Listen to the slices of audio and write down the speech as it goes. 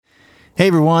Hey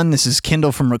everyone, this is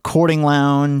Kendall from Recording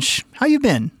Lounge. How you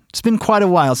been? It's been quite a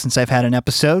while since I've had an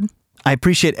episode. I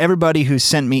appreciate everybody who's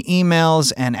sent me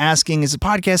emails and asking, is the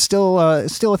podcast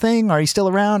still a thing? Are you still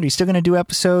around? Are you still going to do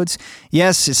episodes?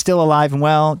 Yes, it's still alive and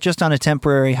well, just on a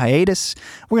temporary hiatus.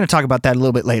 We're going to talk about that a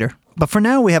little bit later. But for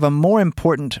now, we have a more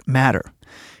important matter,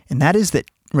 and that is that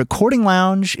Recording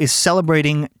Lounge is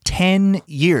celebrating 10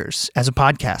 years as a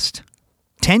podcast.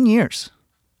 10 years.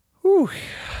 Whew.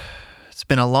 It's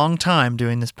been a long time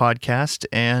doing this podcast,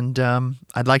 and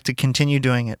I'd like to continue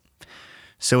doing it.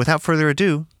 So without further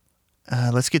ado,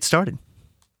 let's get started.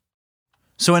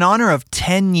 So in honor of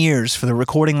 10 years for the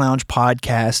Recording Lounge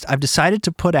podcast, I've decided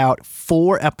to put out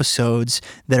 4 episodes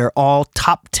that are all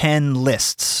top 10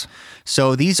 lists.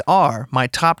 So these are my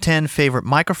top 10 favorite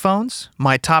microphones,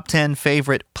 my top 10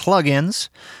 favorite plugins,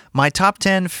 my top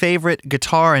 10 favorite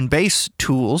guitar and bass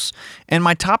tools, and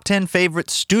my top 10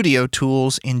 favorite studio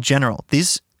tools in general.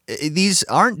 These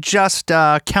aren't just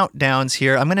countdowns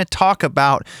here. I'm going to talk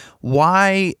about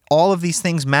why all of these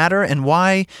things matter and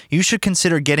why you should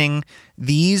consider getting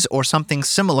these or something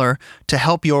similar to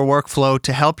help your workflow,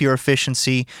 to help your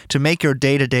efficiency, to make your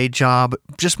day-to-day job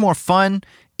just more fun,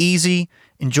 easy,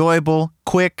 enjoyable,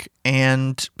 quick,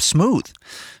 and smooth.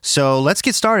 So let's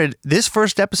get started. This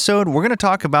first episode, we're going to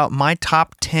talk about my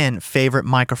top 10 favorite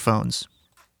microphones.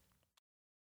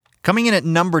 Coming in at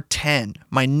number 10,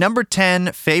 my number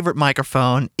 10 favorite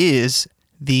microphone is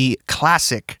the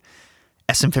classic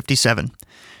SM57.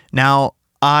 Now,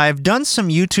 I've done some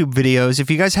YouTube videos. If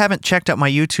you guys haven't checked out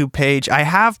my YouTube page, I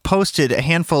have posted a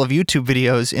handful of YouTube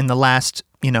videos in the last,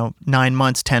 9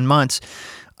 months, 10 months,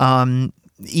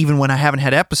 even when I haven't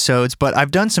had episodes, but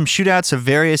I've done some shootouts of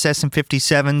various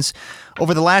SM57s.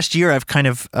 Over the last year, I've kind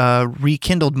of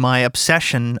rekindled my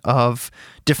obsession of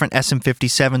different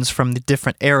SM57s from the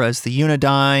different eras, the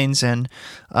Unidynes and,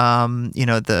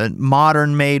 the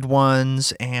modern-made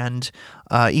ones, and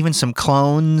even some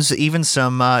clones, even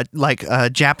some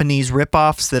Japanese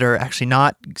ripoffs that are actually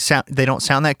they don't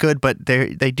sound that good, but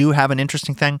they do have an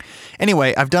interesting thing.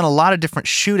 Anyway, I've done a lot of different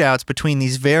shootouts between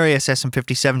these various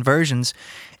SM57 versions,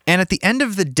 and at the end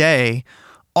of the day,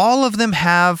 all of them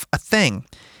have a thing.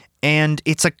 And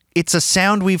it's a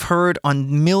sound we've heard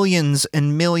on millions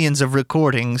and millions of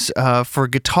recordings for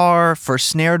guitar, for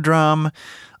snare drum,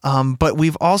 but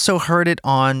we've also heard it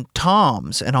on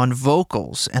toms and on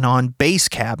vocals and on bass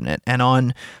cabinet and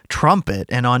on trumpet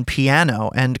and on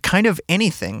piano and kind of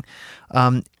anything.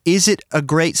 Is it a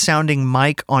great sounding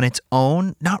mic on its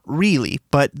own? Not really,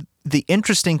 but the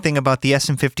interesting thing about the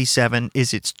SM57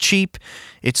 is it's cheap,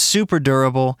 it's super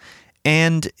durable,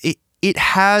 and it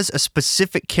has a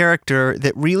specific character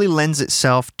that really lends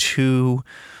itself to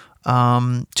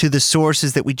the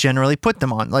sources that we generally put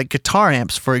them on, like guitar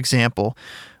amps, for example.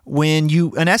 An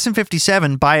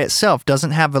SM57 by itself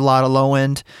doesn't have a lot of low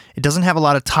end, it doesn't have a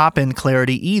lot of top end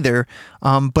clarity either,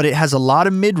 but it has a lot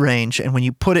of mid range, and when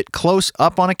you put it close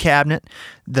up on a cabinet,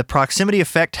 the proximity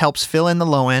effect helps fill in the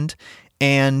low end,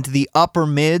 and the upper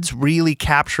mids really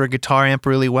capture a guitar amp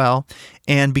really well.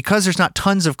 And because there's not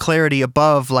tons of clarity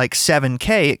above like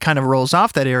 7K, it kind of rolls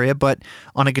off that area, but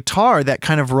on a guitar, that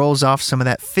kind of rolls off some of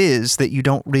that fizz that you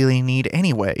don't really need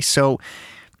anyway. So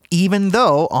even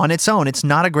though on its own, it's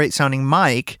not a great sounding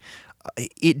mic,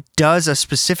 it does a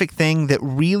specific thing that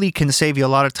really can save you a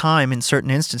lot of time in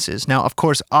certain instances. Now, of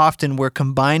course, often we're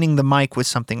combining the mic with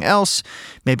something else,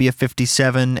 maybe a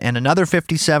 57 and another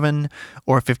 57,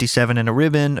 or a 57 and a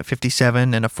ribbon, a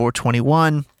 57 and a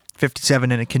 421,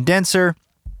 57 and a condenser,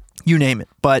 you name it.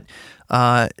 But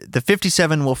the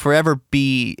 57 will forever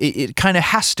be, it kind of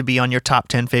has to be on your top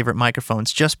 10 favorite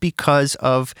microphones just because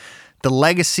of the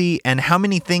legacy and how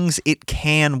many things it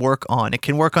can work on. It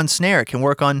can work on snare. It can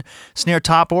work on snare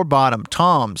top or bottom,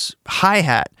 toms,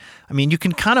 hi-hat. I mean, you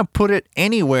can kind of put it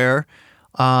anywhere,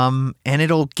 and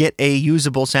it'll get a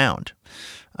usable sound.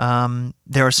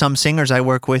 There are some singers I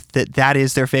work with that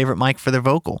is their favorite mic for their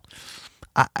vocal.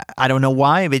 I don't know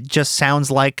why. It just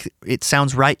sounds like it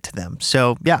sounds right to them.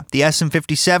 So yeah, the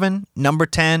SM57, number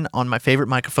 10 on my favorite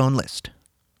microphone list.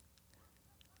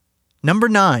 Number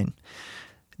 9.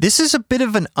 This is a bit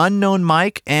of an unknown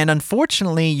mic, and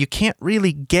unfortunately, you can't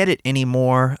really get it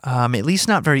anymore, at least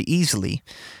not very easily.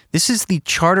 This is the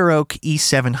Charter Oak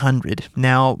E700.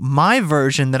 Now, my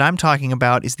version that I'm talking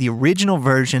about is the original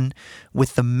version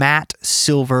with the matte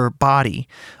silver body.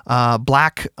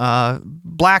 Black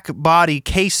body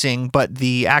casing, but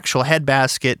the actual head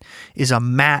basket is a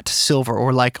matte silver,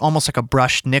 or almost like a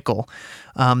brushed nickel.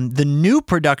 The new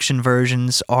production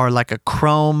versions are like a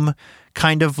chrome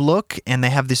kind of look, and they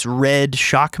have this red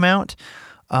shock mount,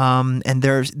 and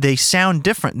they sound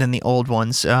different than the old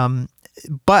ones.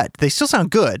 but they still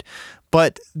sound good.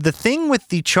 But the thing with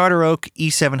the Charter Oak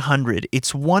E700,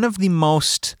 it's one of the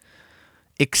most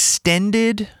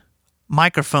extended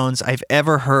microphones I've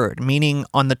ever heard, meaning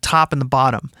on the top and the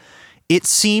bottom. It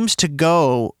seems to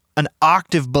go an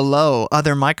octave below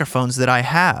other microphones that I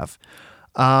have.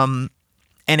 And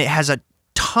it has a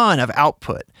ton of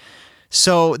output.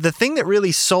 So the thing that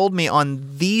really sold me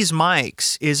on these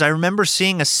mics is I remember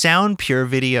seeing a Soundpure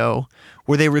video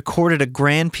where they recorded a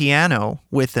grand piano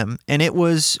with them, and it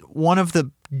was one of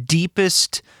the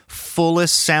deepest,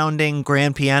 fullest sounding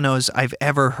grand pianos I've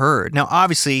ever heard. Now,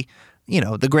 obviously,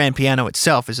 the grand piano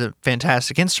itself is a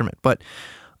fantastic instrument, but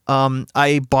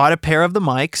I bought a pair of the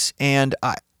mics, and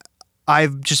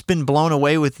I've just been blown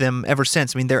away with them ever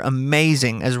since. I mean, they're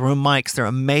amazing as room mics. They're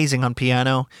amazing on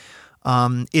piano.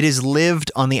 It has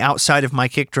lived on the outside of my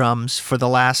kick drums for the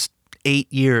last 8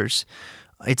 years.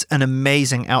 It's an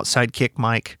amazing outside kick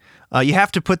mic. You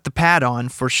have to put the pad on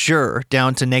for sure,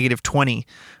 down to -20,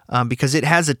 because it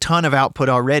has a ton of output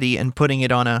already, and putting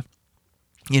it on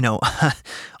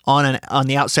on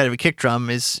the outside of a kick drum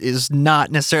is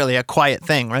not necessarily a quiet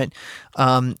thing, right?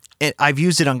 I've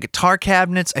used it on guitar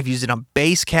cabinets. I've used it on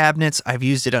bass cabinets. I've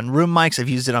used it on room mics. I've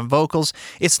used it on vocals.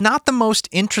 It's not the most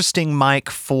interesting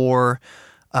mic for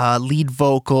lead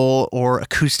vocal or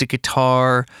acoustic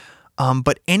guitar,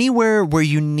 but anywhere where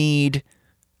you need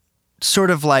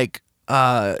sort of like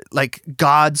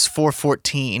God's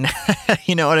 414,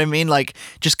 you know what I mean? Like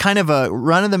just kind of a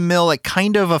run-of-the-mill, like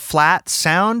kind of a flat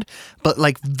sound, but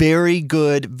like very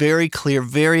good, very clear,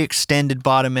 very extended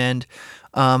bottom end.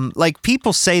 Like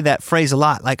people say that phrase a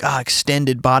lot, like,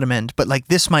 extended bottom end, but like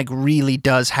this mic really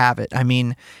does have it. I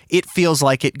mean, it feels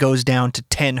like it goes down to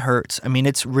 10 hertz. I mean,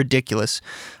 it's ridiculous.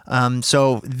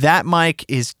 So that mic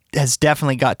has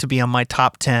definitely got to be on my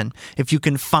top 10. If you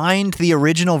can find the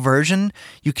original version,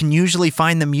 you can usually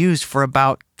find them used for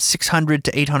about $600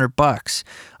 to $800.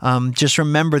 Just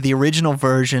remember the original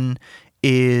version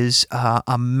is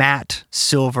a matte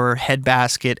silver head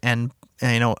basket and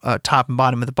top and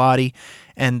bottom of the body,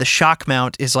 and the shock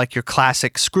mount is like your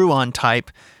classic screw-on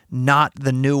type, not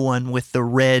the new one with the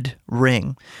red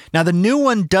ring. Now, the new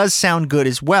one does sound good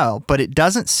as well, but it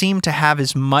doesn't seem to have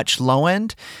as much low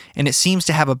end, and it seems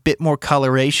to have a bit more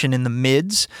coloration in the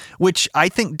mids, which I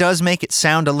think does make it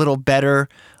sound a little better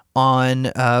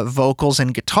on vocals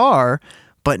and guitar,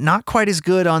 but not quite as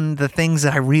good on the things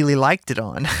that I really liked it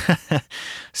on.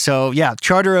 So yeah,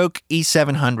 Charter Oak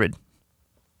E700.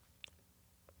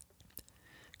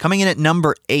 Coming in at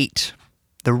number 8,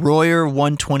 the Royer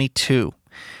 122.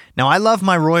 Now, I love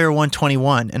my Royer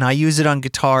 121, and I use it on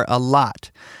guitar a lot,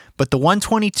 but the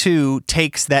 122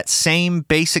 takes that same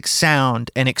basic sound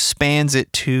and expands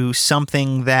it to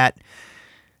something that,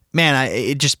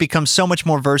 it just becomes so much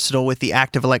more versatile with the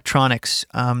active electronics.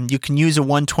 You can use a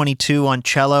 122 on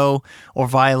cello or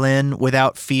violin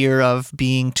without fear of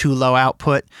being too low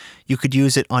output. You could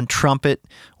use it on trumpet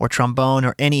or trombone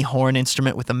or any horn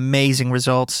instrument with amazing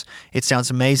results. It sounds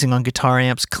amazing on guitar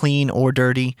amps, clean or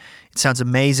dirty. It sounds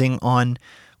amazing on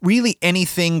really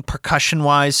anything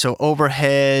percussion-wise, so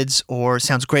overheads, or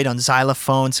sounds great on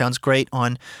xylophone,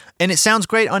 and it sounds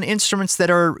great on instruments that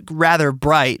are rather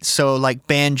bright, so like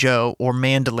banjo or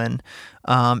mandolin.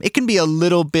 It can be a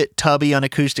little bit tubby on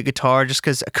acoustic guitar, just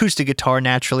because acoustic guitar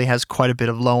naturally has quite a bit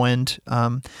of low end.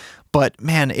 But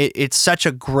man, it's such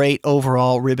a great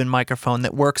overall ribbon microphone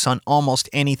that works on almost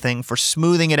anything for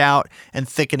smoothing it out and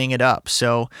thickening it up.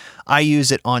 So I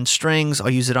use it on strings, I'll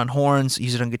use it on horns,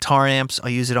 use it on guitar amps, I'll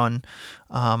use it on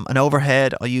an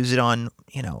overhead, I'll use it on,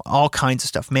 all kinds of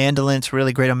stuff. Mandolin, it's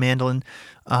really great on mandolin.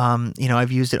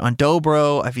 I've used it on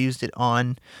dobro, I've used it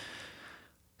on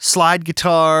slide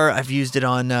guitar, I've used it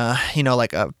on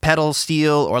like a pedal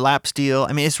steel or lap steel.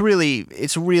 I mean, it's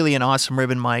really an awesome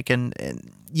ribbon mic,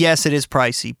 and yes, it is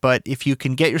pricey, but if you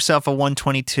can get yourself a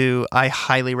 122, I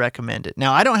highly recommend it.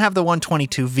 Now, I don't have the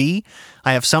 122V.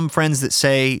 I have some friends that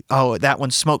say, oh, that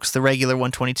one smokes the regular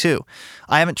 122.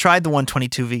 I haven't tried the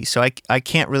 122V, so I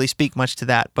can't really speak much to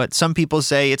that, but some people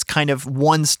say it's kind of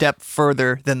one step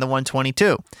further than the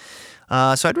 122.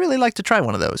 So I'd really like to try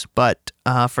one of those, but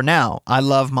for now, I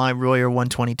love my Royer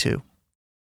 122.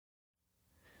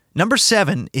 Number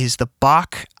 7 is the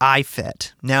Bock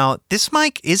iFet. Now, this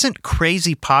mic isn't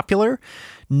crazy popular.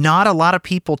 Not a lot of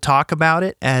people talk about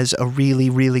it as a really,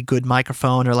 really good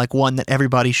microphone, or like one that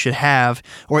everybody should have,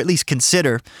 or at least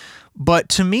consider. But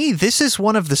to me, this is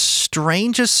one of the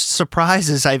strangest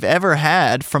surprises I've ever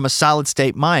had from a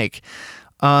solid-state mic.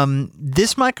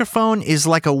 This microphone is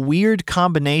like a weird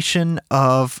combination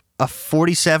of a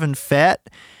 47 FET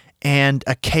and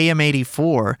a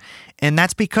KM84, And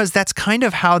that's because that's kind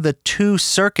of how the two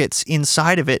circuits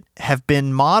inside of it have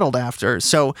been modeled after.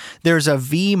 So there's a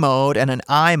V mode and an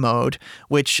I mode,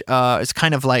 which is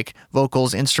kind of like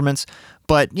vocals, instruments,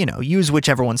 but, use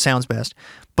whichever one sounds best.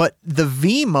 But the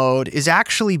V mode is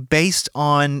actually based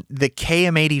on the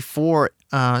KM84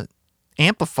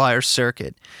 amplifier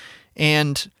circuit.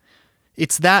 And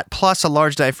it's that plus a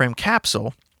large diaphragm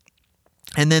capsule.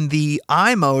 And then the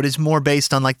I mode is more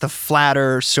based on like the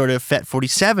flatter sort of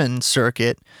FET47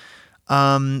 circuit,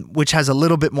 which has a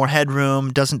little bit more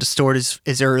headroom, doesn't distort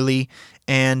as early,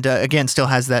 and again, still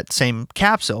has that same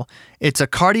capsule. It's a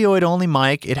cardioid-only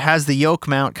mic. It has the yoke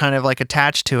mount kind of like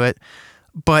attached to it.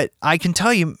 But I can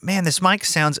tell you, man, this mic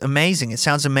sounds amazing. It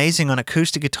sounds amazing on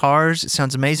acoustic guitars. It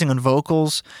sounds amazing on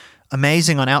vocals,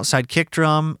 amazing on outside kick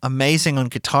drum, amazing on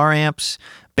guitar amps,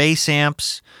 bass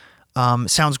amps.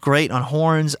 Sounds great on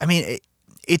horns. I mean,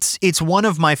 it's one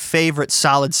of my favorite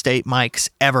solid state mics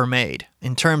ever made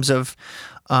in terms of,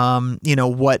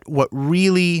 what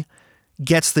really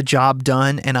gets the job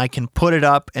done, and I can put it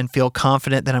up and feel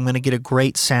confident that I'm going to get a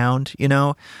great sound.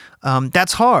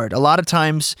 That's hard. A lot of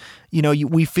times,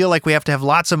 we feel like we have to have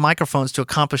lots of microphones to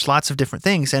accomplish lots of different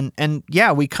things, and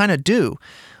yeah, we kind of do.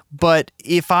 But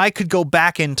if I could go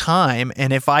back in time,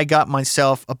 and if I got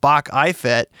myself a Bach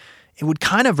iFET, it would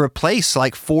kind of replace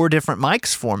like 4 different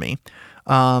mics for me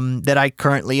that I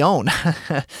currently own.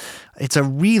 It's a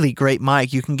really great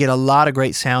mic. You can get a lot of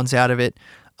great sounds out of it.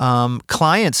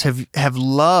 Clients have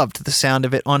loved the sound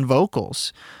of it on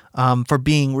vocals for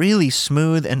being really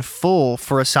smooth and full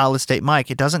for a solid state mic.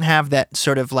 It doesn't have that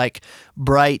sort of like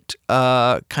bright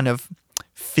kind of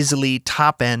fizzly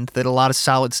top end that a lot of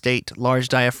solid state large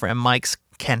diaphragm mics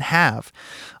can have.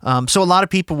 So a lot of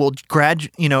people will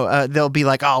they'll be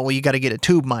like, oh, well, you got to get a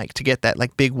tube mic to get that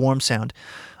like big warm sound.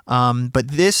 But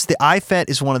the iFET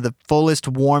is one of the fullest,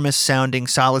 warmest sounding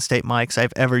solid state mics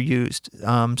I've ever used.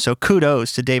 So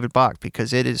kudos to David Bach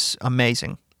because it is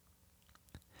amazing.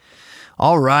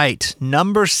 All right,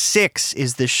 number 6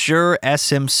 is the Shure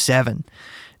SM7.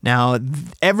 Now,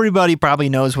 everybody probably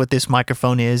knows what this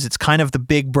microphone is. It's kind of the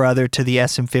big brother to the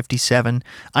SM57.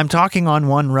 I'm talking on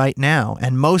one right now,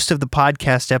 and most of the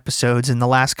podcast episodes in the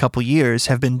last couple years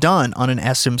have been done on an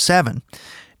SM7.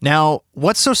 Now,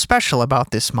 what's so special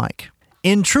about this mic?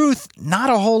 In truth,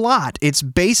 not a whole lot. It's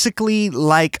basically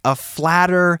like a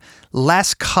flatter,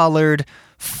 less colored,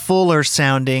 fuller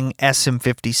sounding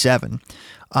SM57.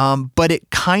 But it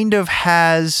kind of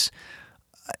has...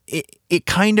 It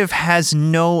kind of has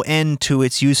no end to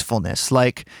its usefulness.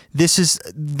 Like, this is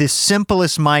the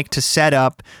simplest mic to set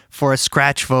up for a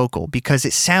scratch vocal because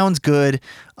it sounds good.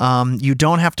 You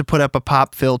don't have to put up a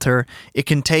pop filter. It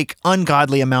can take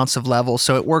ungodly amounts of level,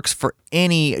 so it works for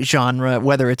any genre,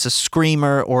 whether it's a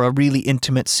screamer or a really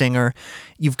intimate singer.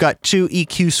 You've got 2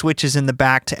 EQ switches in the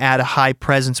back to add a high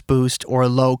presence boost or a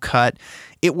low cut.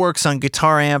 It works on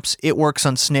guitar amps, it works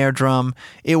on snare drum,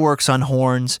 it works on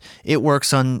horns, it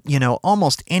works on,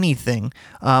 almost anything.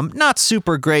 Not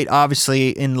super great, obviously,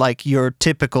 in like your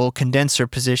typical condenser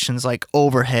positions like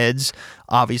overheads,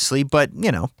 obviously, but,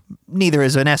 neither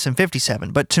is an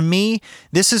SM57. But to me,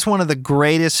 this is one of the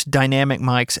greatest dynamic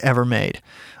mics ever made.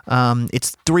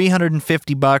 It's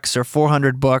 $350 or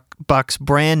 $400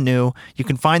 brand new. You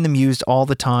can find them used all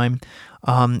the time.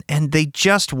 And they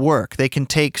just work. They can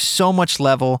take so much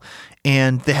level,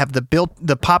 and they have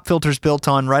the pop filters built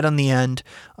on right on the end.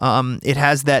 It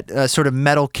has that sort of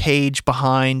metal cage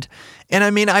behind. And I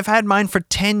mean, I've had mine for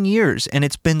 10 years, and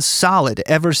it's been solid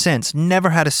ever since.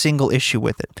 Never had a single issue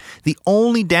with it. The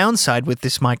only downside with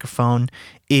this microphone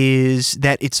is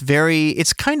that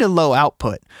it's kind of low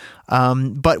output.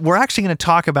 But we're actually going to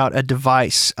talk about a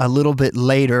device a little bit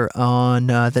later on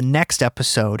the next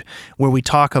episode where we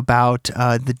talk about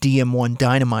the DM1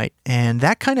 Dynamite, and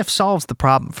that kind of solves the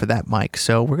problem for that mic.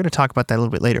 So we're going to talk about that a little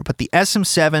bit later. But the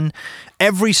SM7,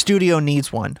 every studio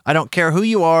needs one. I don't care who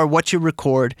you are, what you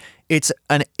record. It's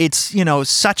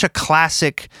such a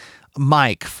classic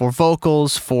mic for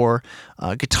vocals, for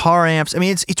guitar amps. I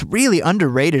mean, it's really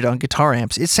underrated on guitar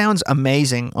amps. It sounds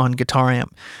amazing on guitar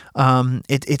amp.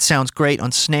 It sounds great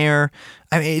on snare.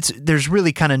 I mean, there's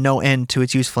really kind of no end to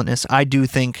its usefulness. I do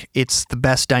think it's the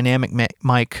best dynamic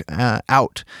mic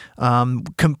out.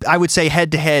 I would say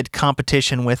head-to-head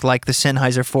competition with like the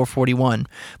Sennheiser 441,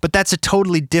 but that's a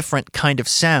totally different kind of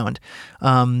sound.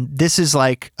 This is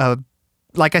like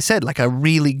I said, like a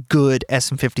really good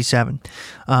SM57.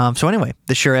 So anyway,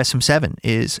 the Shure SM7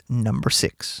 is number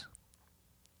 6.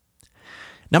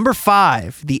 Number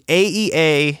 5, the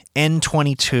AEA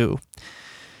N22.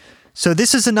 So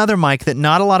this is another mic that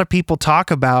not a lot of people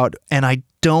talk about, and I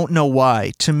don't know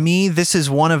why. To me, this is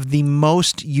one of the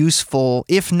most useful,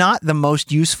 if not the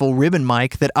most useful ribbon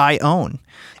mic that I own.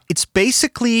 It's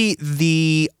basically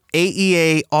the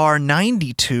AEA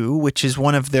R92, which is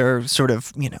one of their sort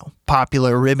of,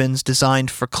 popular ribbons designed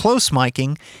for close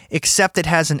miking, except it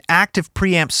has an active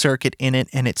preamp circuit in it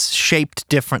and it's shaped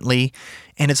differently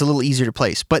and it's a little easier to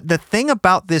place. But the thing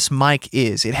about this mic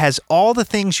is it has all the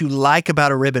things you like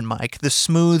about a ribbon mic: the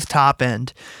smooth top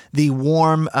end, the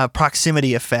warm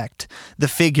proximity effect, the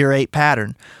figure 8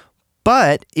 pattern.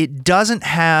 But it doesn't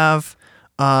have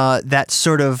that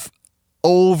sort of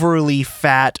overly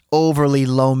fat, overly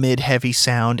low, mid, heavy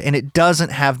sound, and it doesn't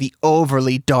have the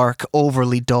overly dark,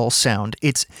 overly dull sound.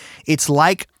 It's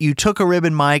like you took a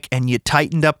ribbon mic and you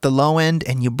tightened up the low end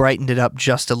and you brightened it up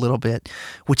just a little bit,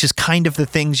 which is kind of the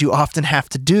things you often have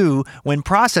to do when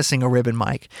processing a ribbon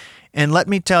mic. And let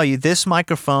me tell you, this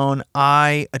microphone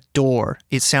I adore.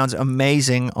 It sounds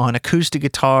amazing on acoustic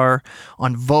guitar,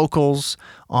 on vocals,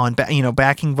 on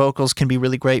backing vocals can be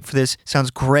really great for this.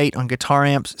 Sounds great on guitar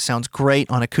amps. Sounds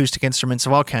great on acoustic instruments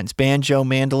of all kinds. Banjo,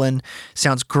 mandolin.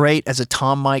 Sounds great as a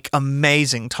tom mic.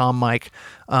 Amazing tom mic.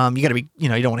 You got to be, you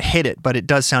don't want to hit it, but it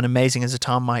does sound amazing as a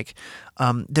tom mic.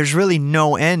 There's really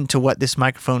no end to what this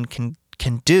microphone can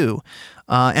do.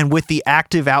 And with the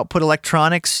active output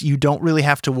electronics, you don't really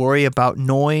have to worry about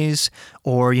noise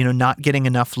or, not getting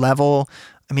enough level.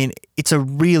 I mean, it's a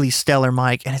really stellar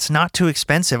mic and it's not too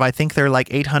expensive. I think they're like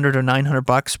 $800 or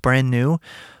 $900 brand new.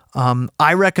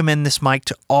 I recommend this mic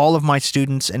to all of my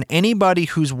students and anybody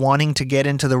who's wanting to get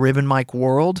into the ribbon mic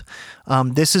world.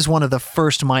 This is one of the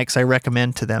first mics I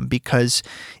recommend to them because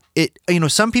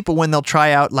some people, when they'll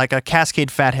try out like a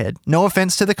Cascade Fathead, no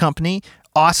offense to the company,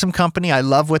 awesome company, I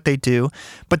love what they do,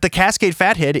 but the Cascade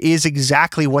Fathead is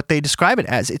exactly what they describe it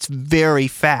as. It's very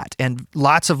fat and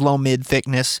lots of low mid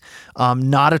thickness,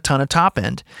 not a ton of top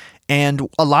end. And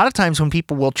a lot of times when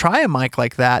people will try a mic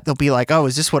like that, they'll be like, oh,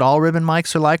 is this what all ribbon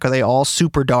mics are like? Are they all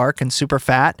super dark and super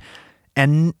fat?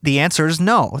 And the answer is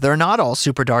no, they're not all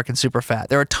super dark and super fat.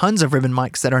 There are tons of ribbon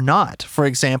mics that are not. For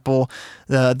example,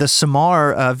 the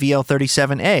Samar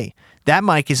VL37A, that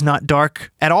mic is not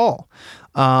dark at all.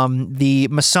 The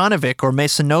Masanovic or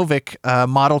Masanovic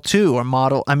Model 2 or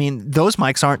those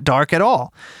mics aren't dark at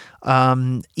all.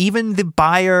 Even the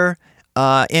Beyer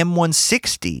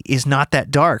M160 is not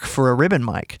that dark for a ribbon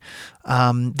mic.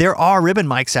 There are ribbon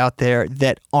mics out there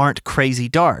that aren't crazy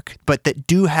dark, but that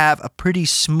do have a pretty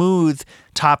smooth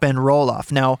top end roll off.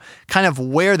 Now, kind of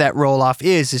where that roll off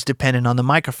is dependent on the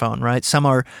microphone, right?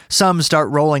 Some start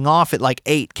rolling off at like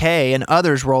 8K and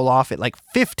others roll off at like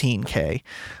 15K.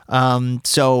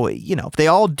 So, they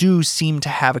all do seem to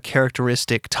have a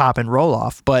characteristic top end roll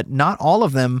off, but not all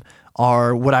of them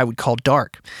are what I would call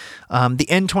dark. The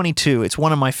N22, it's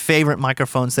one of my favorite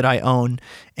microphones that I own,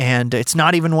 and it's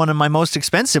not even one of my most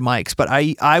expensive mics, but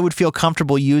I would feel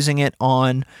comfortable using it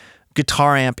on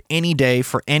guitar amp any day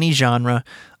for any genre.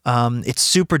 It's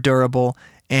super durable,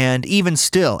 and even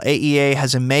still, AEA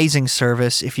has amazing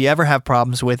service. If you ever have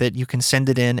problems with it, you can send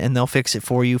it in and they'll fix it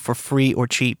for you for free or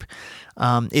cheap.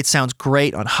 It sounds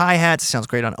great on hi-hats, it sounds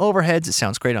great on overheads, it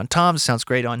sounds great on toms, it sounds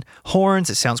great on horns,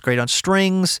 it sounds great on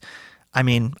strings. I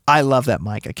mean, I love that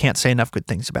mic. I can't say enough good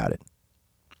things about it.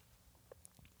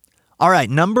 All right,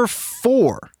 number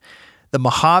 4, the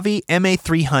Mojave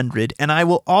MA300, and I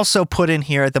will also put in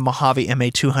here the Mojave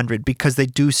MA200 because they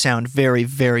do sound very,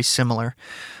 very similar.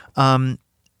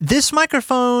 This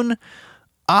microphone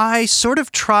I sort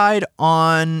of tried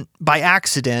on by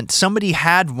accident. Somebody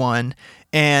had one,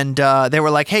 and they were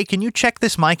like, hey, can you check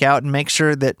this mic out and make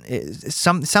sure that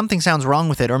something sounds wrong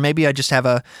with it, or maybe I just have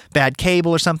a bad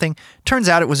cable or something. Turns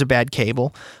out it was a bad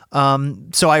cable.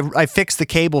 So I fixed the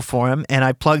cable for him, and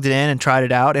I plugged it in and tried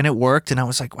it out, and it worked, and I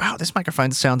was like, wow, this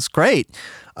microphone sounds great.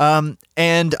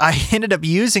 And I ended up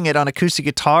using it on acoustic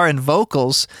guitar and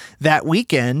vocals that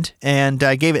weekend, and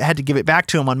I had to give it back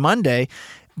to him on Monday.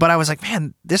 But I was like,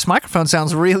 man, this microphone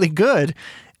sounds really good.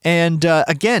 And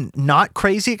again, not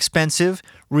crazy expensive,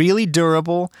 really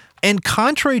durable. And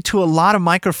contrary to a lot of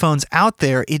microphones out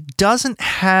there, it doesn't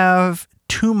have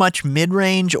too much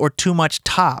mid-range or too much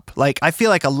top. Like, I feel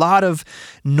like a lot of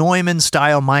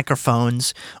Neumann-style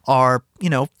microphones are,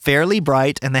 fairly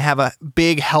bright and they have a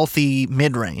big, healthy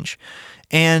mid-range.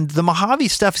 And the Mojave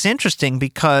stuff is interesting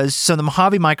because, the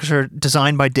Mojave mics are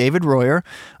designed by David Royer,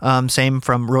 same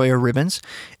from Royer Ribbons,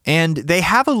 and they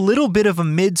have a little bit of a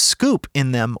mid-scoop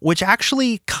in them, which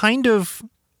actually kind of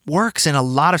works in a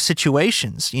lot of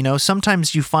situations.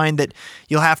 Sometimes you find that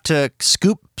you'll have to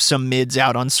scoop some mids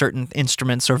out on certain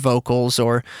instruments or vocals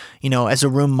or, as a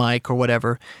room mic or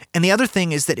whatever. And the other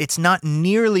thing is that it's not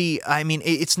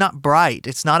it's not bright.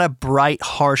 It's not a bright,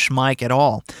 harsh mic at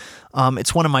all.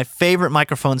 It's one of my favorite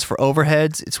microphones for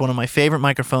overheads. It's one of my favorite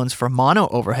microphones for mono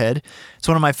overhead. It's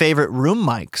one of my favorite room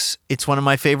mics. It's one of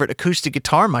my favorite acoustic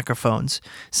guitar microphones.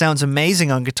 Sounds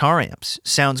amazing on guitar amps.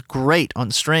 Sounds great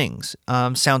on strings.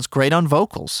 Sounds great on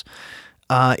vocals.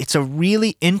 It's a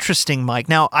really interesting mic.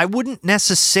 Now, I wouldn't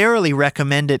necessarily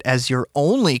recommend it as your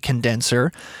only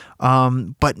condenser,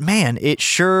 but man, it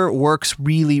sure works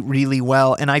really, really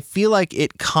well, and I feel like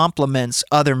it complements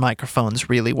other microphones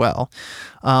really well.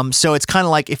 So it's kind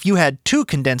of like if you had two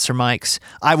condenser mics,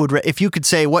 if you could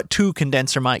say what two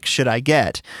condenser mics should I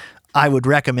get, I would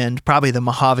recommend probably the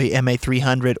Mojave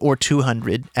MA300 or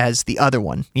 200 as the other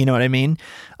one. You know what I mean?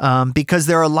 Because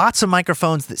there are lots of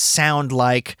microphones that sound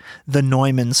like the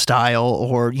Neumann style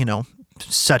or,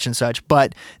 such and such,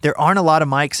 but there aren't a lot of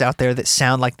mics out there that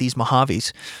sound like these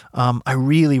Mojaves. I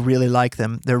really, really like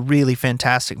them. They're really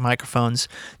fantastic microphones.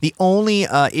 The only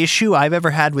issue I've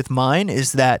ever had with mine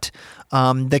is that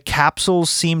the capsules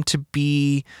seem to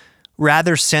be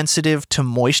rather sensitive to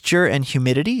moisture and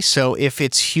humidity. So if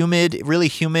it's really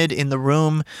humid in the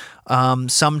room,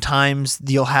 sometimes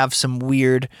you'll have some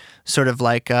weird sort of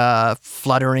like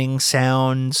fluttering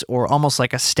sounds or almost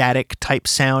like a static type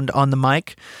sound on the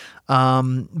mic.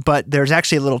 But there's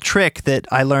actually a little trick that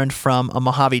I learned from a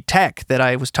Mojave tech that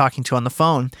I was talking to on the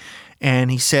phone.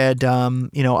 And he said,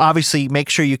 obviously make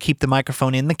sure you keep the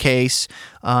microphone in the case.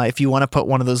 If you want to put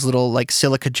one of those little like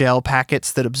silica gel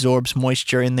packets that absorbs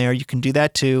moisture in there, you can do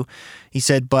that too. He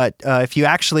said, but if you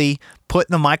actually put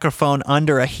the microphone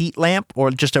under a heat lamp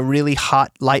or just a really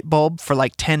hot light bulb for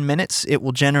like 10 minutes, it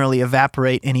will generally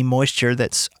evaporate any moisture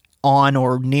that's on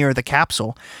or near the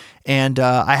capsule. And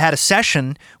I had a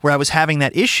session where I was having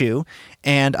that issue,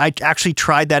 and I actually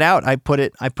tried that out. I put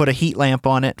a heat lamp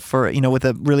on it for with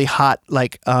a really hot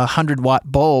like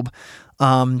 100-watt bulb,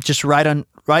 just right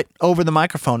over the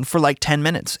microphone for like 10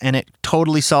 minutes, and it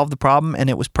totally solved the problem,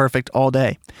 and it was perfect all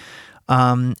day.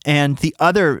 And the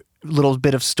other little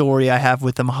bit of story I have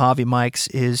with the Mojave mics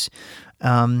is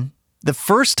the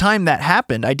first time that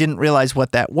happened, I didn't realize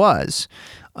what that was.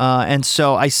 And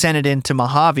so I sent it into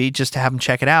Mojave just to have them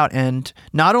check it out. And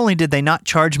not only did they not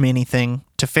charge me anything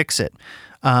to fix it,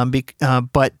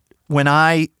 but when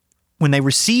they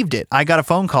received it, I got a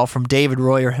phone call from David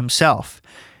Royer himself.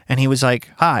 And he was like,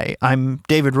 "Hi, I'm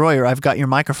David Royer. I've got your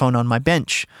microphone on my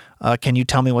bench. Can you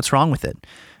tell me what's wrong with it?"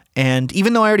 And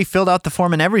even though I already filled out the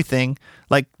form and everything,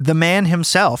 like the man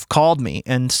himself called me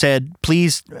and said,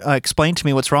 "Please explain to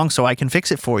me what's wrong so I can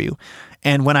fix it for you."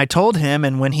 And when I told him,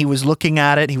 and when he was looking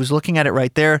at it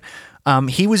right there,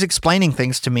 he was explaining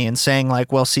things to me and saying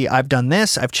like, "Well, see, I've done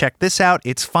this, I've checked this out,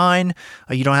 it's fine.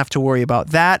 You don't have to worry about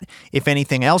that. If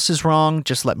anything else is wrong,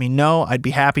 just let me know. I'd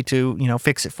be happy to,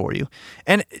 fix it for you."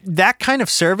 And that kind of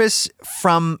service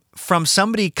from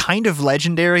somebody kind of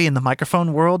legendary in the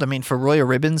microphone world, for Royer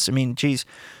Ribbons, geez,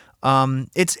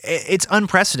 it's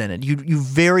unprecedented. You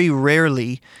very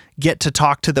rarely get to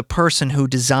talk to the person who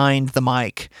designed the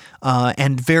mic,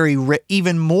 and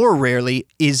even more rarely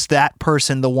is that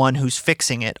person the one who's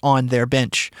fixing it on their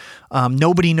bench.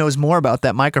 Nobody knows more about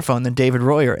that microphone than David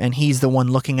Royer, and he's the one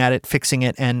looking at it, fixing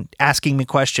it, and asking me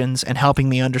questions and helping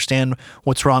me understand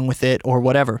what's wrong with it or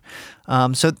whatever.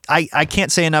 So I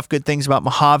can't say enough good things about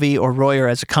Mojave or Royer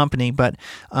as a company, but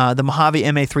the Mojave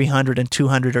MA300 and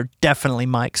 200 are definitely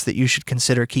mics that you should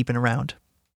consider keeping around.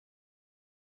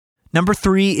 Number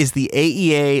 3 is the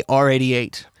AEA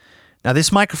R88. Now, this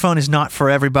microphone is not for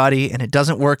everybody, and it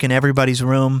doesn't work in everybody's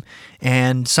room,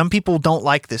 and some people don't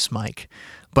like this mic,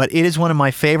 but it is one of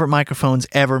my favorite microphones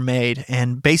ever made,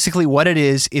 and basically what it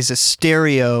is a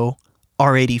stereo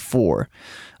R84.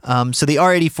 So the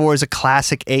R84 is a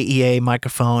classic AEA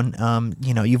microphone.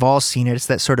 You've all seen it. It's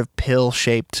that sort of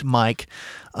pill-shaped mic.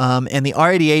 And the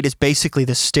R88 is basically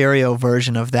the stereo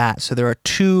version of that. So there are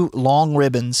two long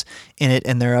ribbons in it,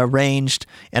 and they're arranged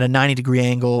at a 90-degree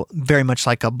angle, very much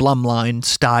like a Blumline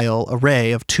style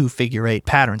array of two figure-8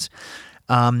 patterns.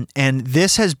 And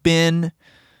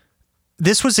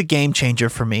this was a game changer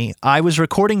for me. I was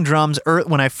recording drums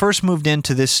when I first moved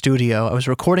into this studio. I was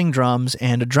recording drums,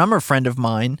 and a drummer friend of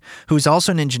mine, who's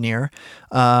also an engineer,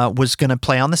 was going to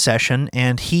play on the session.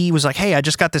 And he was like, "Hey, I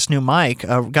just got this new mic.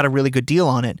 Got a really good deal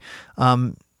on it.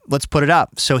 Let's put it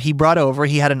up." So he brought over.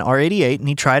 He had an R88, and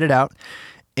he tried it out.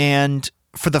 And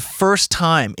for the first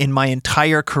time in my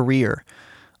entire career,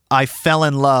 I fell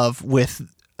in love with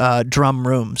drum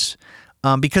rooms.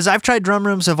 Because I've tried drum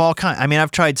rooms of all kinds. I mean,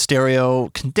 I've tried stereo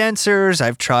condensers,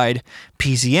 I've tried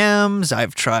PZMs,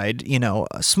 I've tried,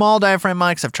 small diaphragm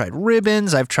mics, I've tried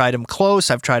ribbons, I've tried them close,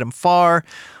 I've tried them far,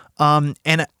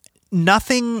 and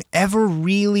nothing ever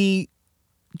really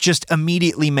just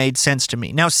immediately made sense to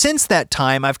me. Now, since that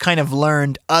time, I've kind of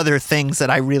learned other things that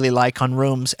I really like on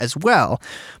rooms as well.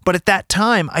 But at that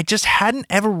time, I just hadn't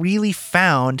ever really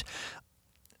found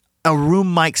a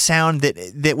room mic sound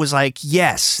that was like,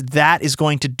 yes, that is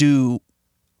going to do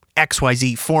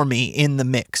XYZ for me in the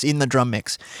mix, in the drum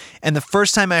mix. And the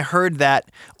first time I heard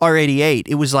that R88,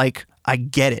 it was like, I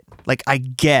get it. Like, I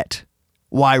get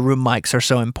why room mics are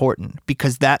so important,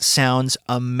 because that sounds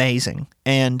amazing.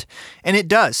 And it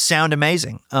does sound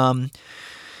amazing.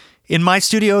 In my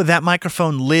studio, that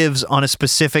microphone lives on a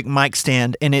specific mic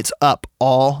stand, and it's up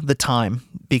all the time,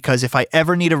 because if I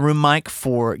ever need a room mic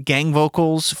for gang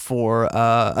vocals, for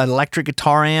an electric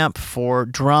guitar amp, for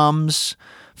drums,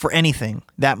 for anything,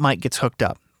 that mic gets hooked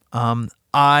up.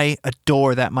 I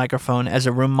adore that microphone as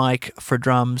a room mic for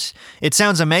drums. It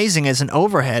sounds amazing as an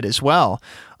overhead as well.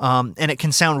 And it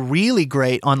can sound really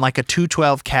great on like a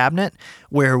 212 cabinet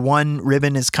where one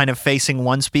ribbon is kind of facing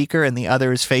one speaker and the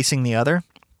other is facing the other.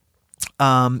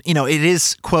 It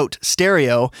is, quote,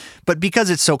 stereo, but because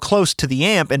it's so close to the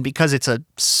amp and because it's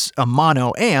a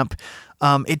mono amp,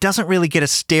 it doesn't really get a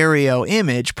stereo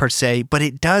image per se, but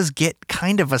it does get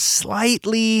kind of a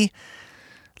slightly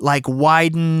like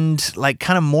widened, like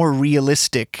kind of more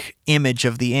realistic image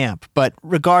of the amp. But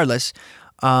regardless,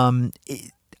 I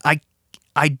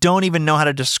don't even know how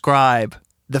to describe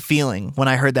the feeling when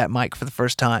I heard that mic for the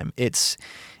first time. It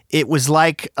was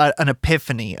like an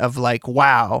epiphany of like,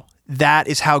 wow, that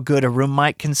is how good a room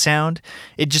mic can sound.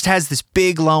 It just has this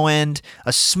big low end,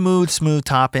 a smooth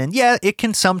top end. Yeah, it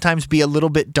can sometimes be a little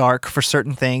bit dark for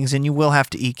certain things, and you will have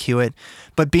to EQ it.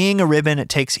 But being a ribbon, it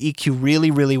takes EQ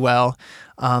really, really well.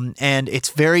 And it's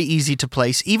very easy to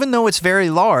place. Even though it's very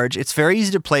large, it's very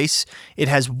easy to place. It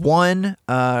has one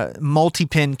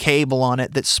multi-pin cable on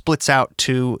it that splits out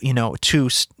to, two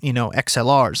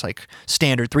XLRs, like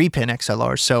standard 3-pin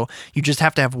XLRs. So you just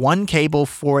have to have one cable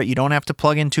for it. You don't have to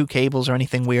plug in two cables or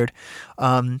anything weird.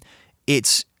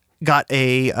 It's got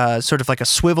a sort of like a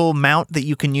swivel mount that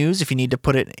you can use if you need to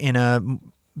put it in a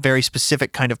very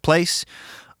specific kind of place.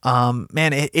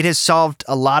 Man, it has solved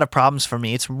a lot of problems for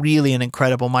me. It's really an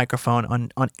incredible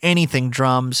microphone on anything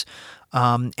drums.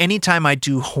 Anytime I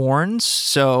do horns,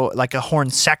 so like a horn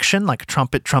section, like a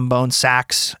trumpet, trombone,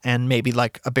 sax, and maybe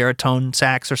like a baritone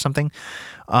sax or something,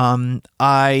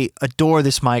 I adore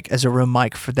this mic as a room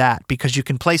mic for that, because you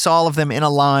can place all of them in a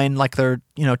line like they're,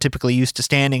 typically used to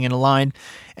standing in a line,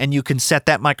 and you can set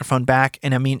that microphone back,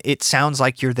 and I mean, it sounds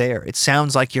like you're there. It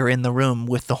sounds like you're in the room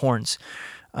with the horns.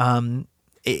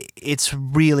 It's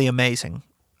really amazing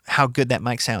how good that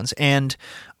mic sounds. And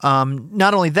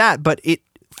not only that, but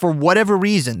for whatever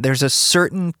reason, there's a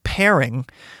certain pairing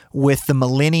with the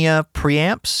Millennia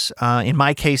preamps, in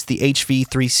my case, the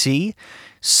HV3C.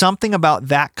 Something about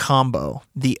that combo,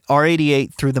 the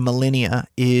R88 through the Millennia,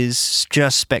 is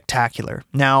just spectacular.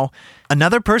 Now,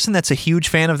 another person that's a huge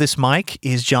fan of this mic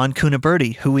is John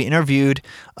Cuniberti, who we interviewed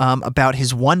about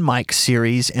his One Mic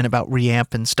series and about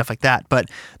reamp and stuff like that. But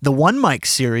the One Mic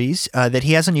series that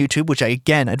he has on YouTube, which I,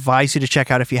 again, advise you to check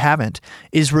out if you haven't,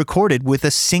 is recorded with a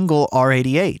single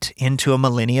R88 into a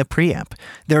Millennia preamp.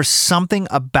 There's something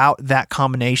about that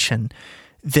combination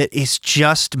that is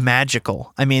just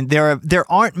magical. I mean,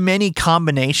 there aren't many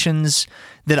combinations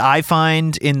that I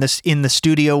find in the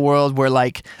studio world where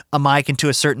like a mic into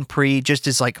a certain pre just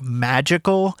is like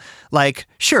magical. Like,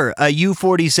 sure, a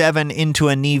U47 into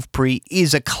a Neve pre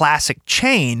is a classic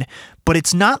chain, but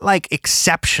it's not like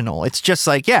exceptional. It's just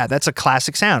like, yeah, that's a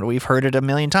classic sound. We've heard it a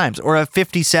million times. Or a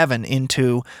 57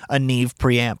 into a Neve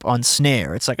preamp on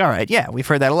snare. It's like, all right, yeah, we've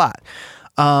heard that a lot.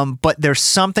 But there's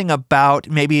something about,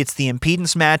 maybe it's the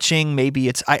impedance matching, maybe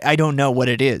it's, I don't know what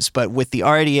it is, but with the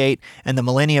R88 and the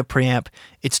Millennia preamp,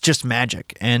 it's just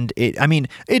magic. And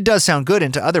it does sound good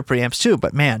into other preamps too,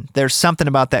 but man, there's something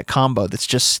about that combo that's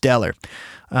just stellar.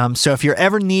 So if you're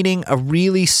ever needing a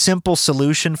really simple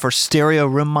solution for stereo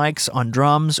room mics on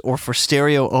drums, or for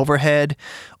stereo overhead,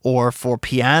 or for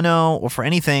piano, or for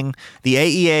anything, the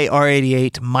AEA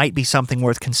R88 might be something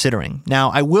worth considering.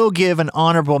 Now, I will give an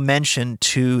honorable mention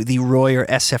to the Royer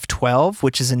SF12,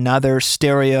 which is another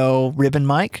stereo ribbon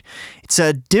mic. It's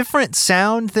a different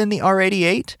sound than the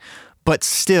R88, but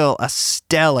still a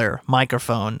stellar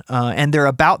microphone, and they're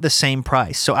about the same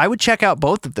price. So I would check out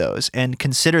both of those and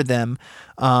consider them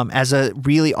as a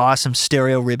really awesome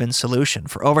stereo ribbon solution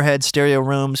for overhead stereo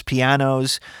rooms,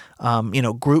 pianos,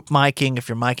 group miking if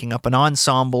you're miking up an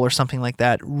ensemble or something like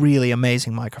that. Really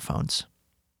amazing microphones.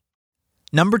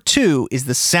 Number 2 is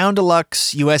the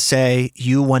SoundeLux USA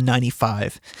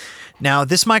U195. Now,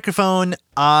 this microphone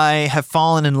I have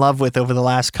fallen in love with over the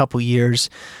last couple years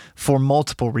for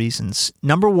multiple reasons.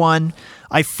 Number 1,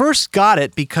 I first got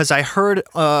it because I heard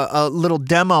a little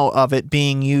demo of it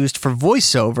being used for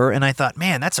voiceover, and I thought,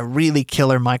 man, that's a really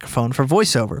killer microphone for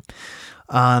voiceover.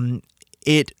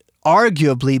 It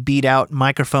arguably beat out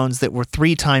microphones that were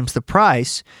 3 times the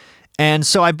price, and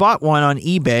so I bought one on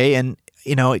eBay, and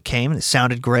it came and it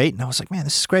sounded great, and I was like, man,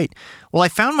 this is great. Well, I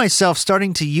found myself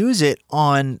starting to use it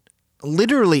on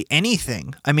literally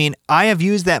anything. I mean, I have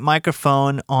used that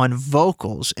microphone on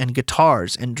vocals and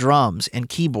guitars and drums and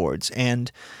keyboards,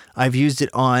 and I've used it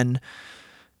on,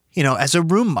 as a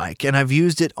room mic, and I've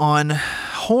used it on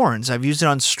horns, I've used it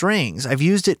on strings, I've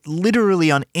used it literally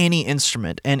on any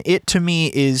instrument, and it to me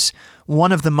is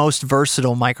one of the most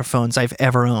versatile microphones I've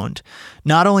ever owned.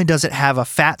 Not only does it have a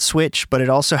fat switch, but it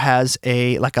also has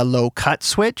a low cut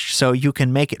switch, so you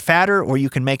can make it fatter or you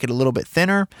can make it a little bit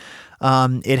thinner.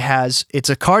 It's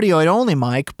a cardioid only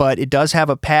mic, but it does have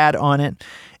a pad on it,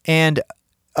 and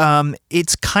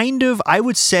it's kind of, I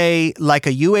would say, like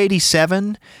a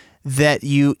U87 that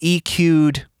you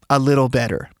EQ'd a little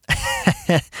better.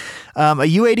 A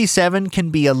U87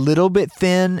 can be a little bit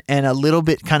thin and a little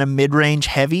bit kind of mid-range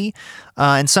heavy,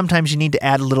 and sometimes you need to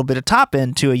add a little bit of top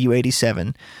end to a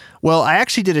U87. Well, I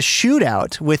actually did a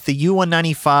shootout with the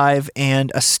U195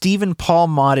 and a Stephen Paul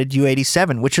modded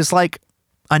U87, which is like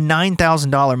a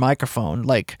 $9,000 microphone,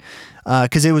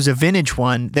 because it was a vintage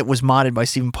one that was modded by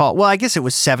Stephen Paul. Well, I guess it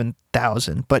was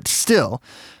 $7,000, but still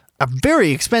a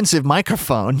very expensive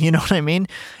microphone, you know what I mean?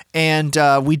 And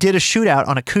we did a shootout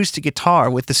on acoustic guitar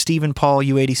with the Stephen Paul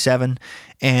U87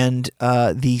 and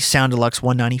the SoundeLux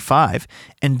 195,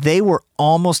 and they were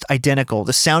almost identical.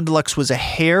 The SoundeLux was a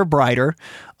hair brighter,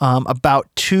 about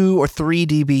 2 or 3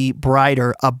 dB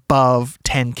brighter above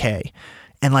 10K.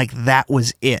 And that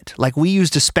was it. We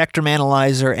used a spectrum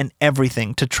analyzer and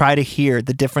everything to try to hear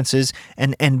the differences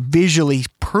and visually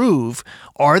prove,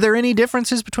 are there any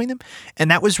differences between them?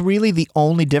 And that was really the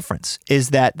only difference, is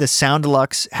that the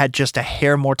SoundeLux had just a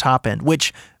hair more top end,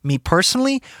 which me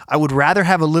personally, I would rather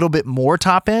have a little bit more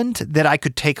top end that I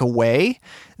could take away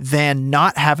than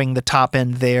not having the top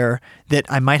end there that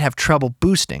I might have trouble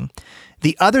boosting.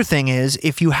 The other thing is,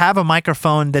 if you have a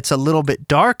microphone that's a little bit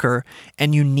darker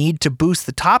and you need to boost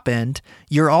the top end,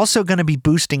 you're also going to be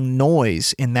boosting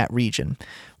noise in that region.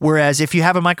 Whereas if you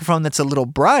have a microphone that's a little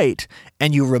bright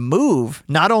and you remove,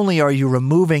 not only are you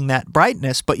removing that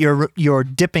brightness, but you're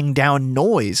dipping down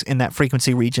noise in that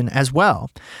frequency region as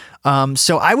well.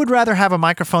 So I would rather have a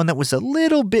microphone that was a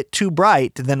little bit too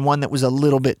bright than one that was a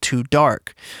little bit too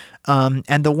dark.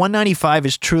 And the 195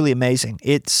 is truly amazing.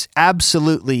 It's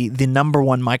absolutely the number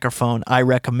one microphone I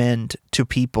recommend to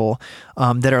people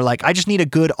that are like, I just need a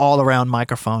good all-around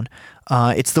microphone.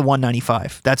 It's the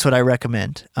 195. That's what I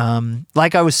recommend.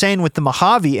 Like I was saying with the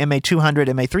Mojave MA200,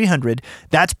 MA300,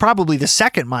 that's probably the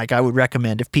second mic I would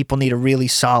recommend if people need a really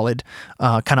solid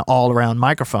kind of all-around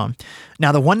microphone.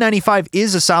 Now, the 195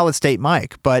 is a solid-state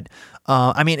mic, but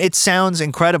it sounds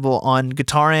incredible on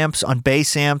guitar amps, on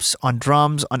bass amps, on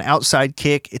drums, on outside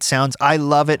kick. I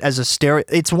love it as a stereo.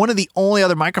 It's one of the only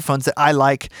other microphones that I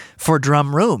like for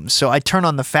drum rooms. So I turn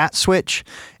on the fat switch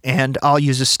and I'll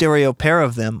use a stereo pair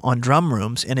of them on drum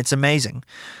rooms, and it's amazing.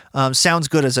 Sounds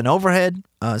good as an overhead,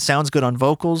 sounds good on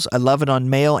vocals. I love it on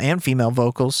male and female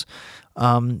vocals.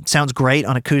 Sounds great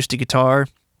on acoustic guitar.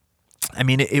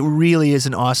 It really is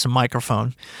an awesome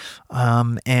microphone,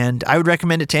 and I would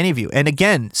recommend it to any of you. And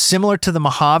again, similar to the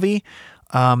Mojave,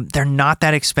 they're not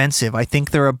that expensive. I think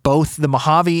both the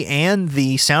Mojave and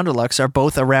the SoundeLux are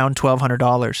both around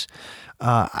 $1,200.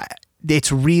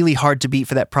 It's really hard to beat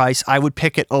for that price. I would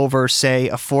pick it over, say,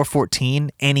 a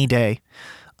 414 any day.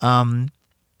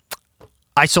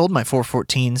 I sold my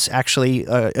 414s actually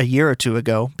a year or two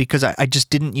ago because I just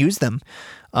didn't use them.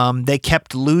 They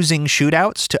kept losing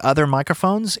shootouts to other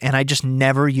microphones, and I just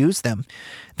never used them.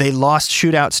 They lost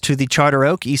shootouts to the Charter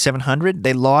Oak E700.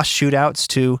 They lost shootouts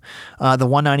to the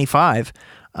 195.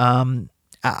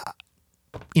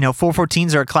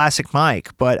 414s are a classic mic,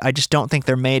 but I just don't think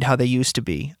they're made how they used to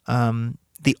be.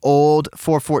 The old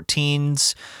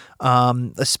 414s,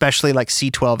 especially like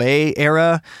C12A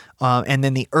era, and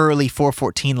then the early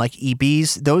 414 like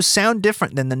EBs, those sound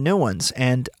different than the new ones.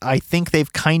 And I think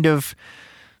they've kind of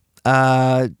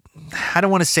I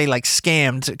don't want to say like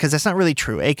scammed, because that's not really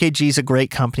true. AKG is a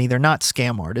great company. They're not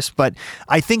scam artists, but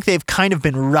I think they've kind of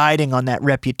been riding on that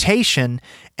reputation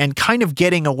and kind of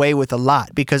getting away with a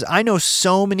lot, because I know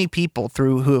so many people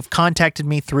who have contacted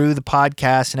me through the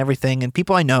podcast and everything, and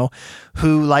people I know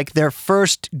who like their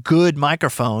first good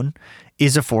microphone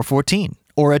is a 414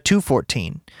 or a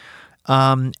 214.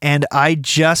 And I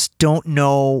just don't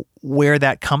know where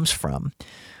that comes from.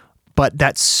 But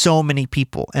that's so many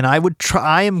people, and I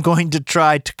am going to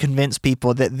try to convince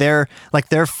people that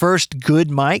their first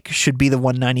good mic should be the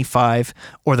 195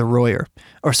 or the Royer,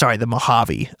 or sorry, the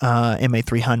Mojave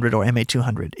MA300 or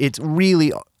MA200. It's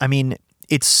really, I mean,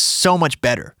 it's so much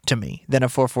better to me than a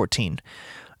 414.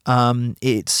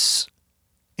 It's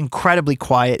incredibly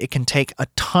quiet. It can take a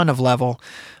ton of level.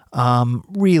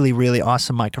 Really, really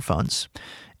awesome microphones,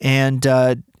 and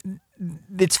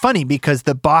it's funny because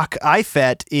the Bach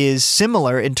IFET is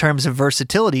similar in terms of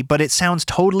versatility, but it sounds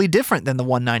totally different than the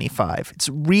 195. It's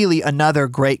really another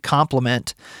great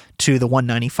complement to the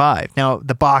 195. Now,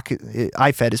 the Bach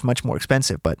IFET is much more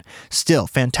expensive, but still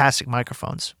fantastic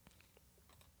microphones.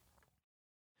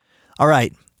 All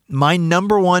right, my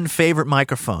number one favorite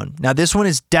microphone. Now, this one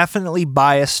is definitely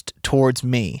biased towards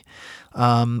me.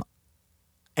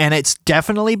 And it's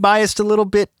definitely biased a little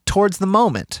bit towards the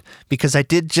moment, because I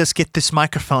did just get this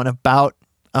microphone about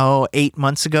 6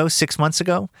 months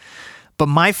ago. But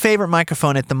my favorite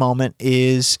microphone at the moment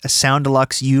is a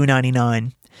SoundDeluxe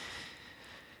U99.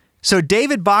 So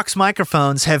David Bach's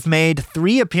microphones have made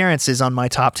 3 appearances on my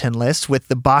top 10 list, with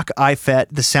the Bach IFET,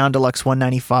 the SoundDeluxe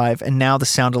 195, and now the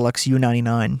SoundDeluxe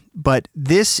U99. But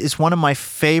this is one of my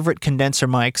favorite condenser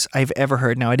mics I've ever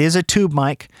heard. Now, it is a tube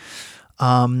mic.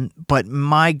 But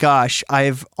my gosh,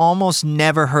 I've almost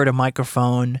never heard a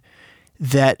microphone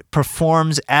that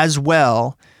performs as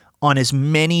well on as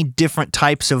many different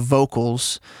types of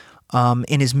vocals,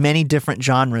 in as many different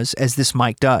genres as this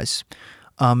mic does.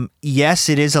 Yes,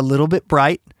 it is a little bit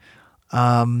bright,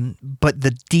 but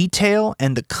the detail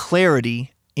and the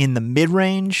clarity in the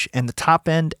mid-range and the top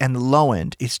end and the low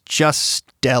end is just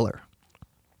stellar.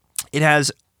 It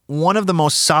has one of the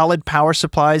most solid power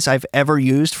supplies I've ever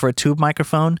used for a tube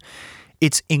microphone.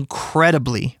 It's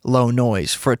incredibly low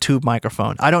noise for a tube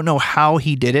microphone. I don't know how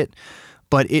he did it,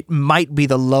 but it might be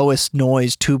the lowest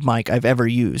noise tube mic I've ever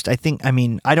used. I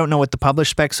don't know what the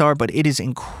published specs are, but it is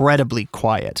incredibly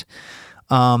quiet.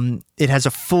 It has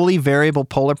a fully variable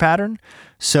polar pattern.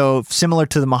 So similar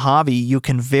to the Mojave, you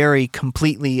can vary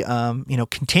completely,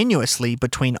 continuously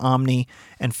between Omni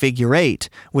and Figure 8,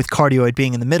 with cardioid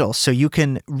being in the middle. So you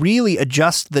can really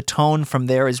adjust the tone from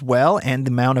there as well, and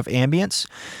the amount of ambience.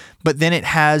 But then it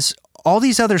has all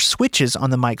these other switches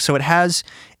on the mic. So it has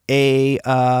a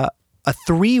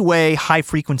 3-way high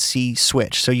frequency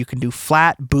switch. So you can do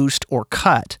flat, boost, or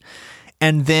cut.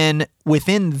 And then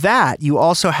within that, you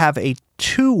also have a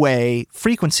 2-way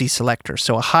frequency selector,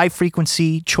 so a high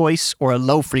frequency choice or a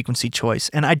low frequency choice.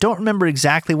 And I don't remember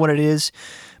exactly what it is,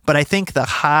 but I think the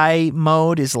high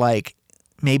mode is like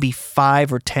maybe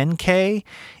 5 or 10K,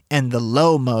 and the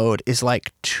low mode is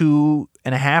like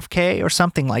 2.5K or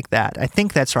something like that. I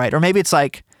think that's right. Or maybe it's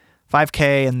like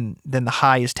 5K and then the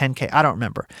high is 10K. I don't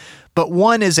remember. But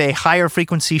one is a higher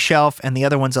frequency shelf and the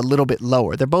other one's a little bit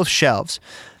lower. They're both shelves.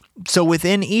 So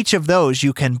within each of those,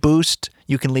 you can boost,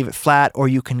 you can leave it flat, or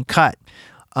you can cut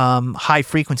high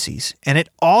frequencies. And it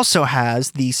also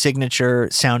has the signature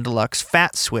SoundDeluxe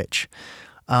fat switch,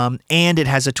 and it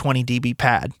has a 20 dB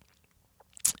pad.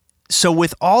 So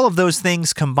with all of those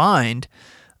things combined,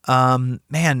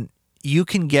 you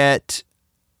can get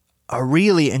a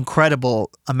really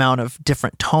incredible amount of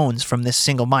different tones from this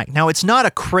single mic. Now, it's not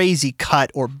a crazy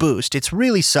cut or boost. It's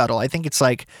really subtle. I think it's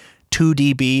like 2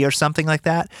 dB or something like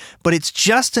that, but it's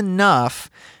just enough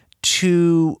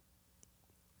to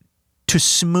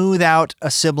smooth out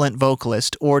a sibilant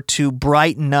vocalist, or to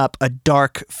brighten up a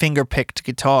dark finger-picked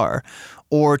guitar,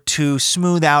 or to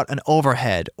smooth out an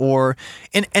overhead,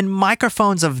 and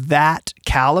microphones of that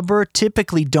caliber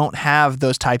typically don't have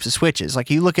those types of switches. Like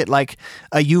you look at like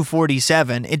a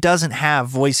U47, it doesn't have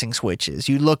voicing switches.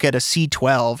 You look at a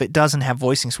C12, it doesn't have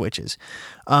voicing switches.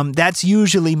 That's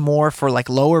usually more for like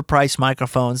lower price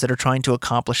microphones that are trying to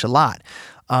accomplish a lot.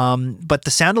 But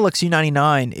the SoundDeluxe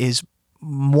U99 is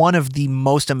one of the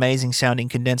most amazing sounding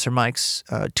condenser mics,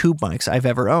 tube mics I've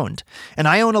ever owned. And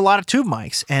I own a lot of tube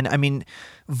mics, and I mean,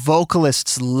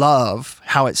 vocalists love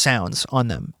how it sounds on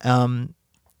them.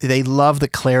 They love the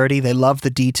clarity. They love the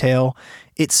detail.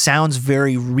 It sounds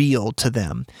very real to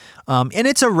them. And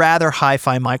it's a rather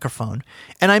hi-fi microphone.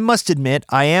 And I must admit,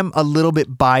 I am a little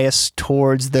bit biased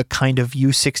towards the kind of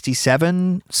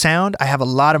U67 sound. I have a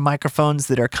lot of microphones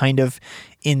that are kind of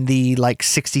in the like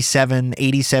 67,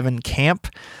 87 camp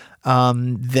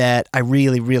that I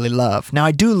really, really love. Now,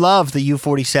 I do love the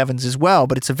U47s as well,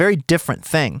 but it's a very different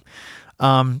thing.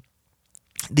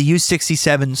 The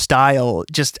U67 style,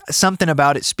 just something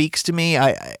about it speaks to me.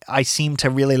 I seem to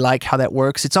really like how that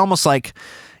works. It's almost like,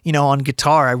 on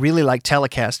guitar, I really like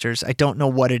Telecasters. I don't know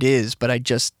what it is, but I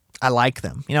like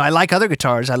them. I like other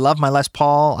guitars. I love my Les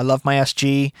Paul. I love my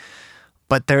SG.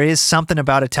 But there is something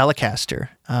about a Telecaster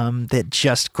that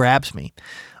just grabs me.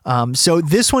 So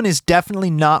this one is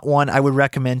definitely not one I would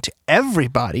recommend to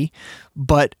everybody,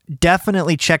 but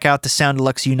definitely check out the Sound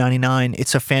Deluxe U99.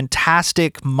 It's a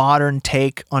fantastic modern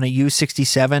take on a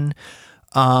U67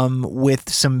 with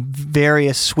some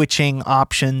various switching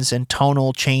options and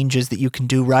tonal changes that you can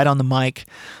do right on the mic.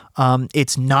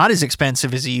 It's not as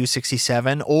expensive as a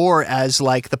U67 or as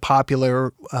like the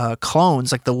popular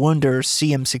clones like the Wunder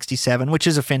CM67, which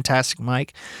is a fantastic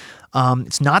mic.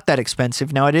 It's not that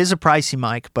expensive. Now, it is a pricey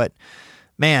mic, but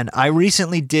man, I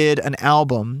recently did an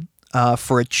album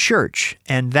for a church,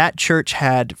 and that church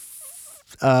had,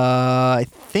 I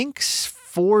think,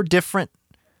 5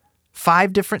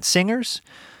 different singers,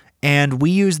 and we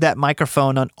used that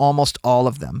microphone on almost all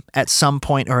of them at some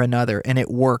point or another, and it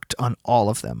worked on all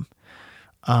of them.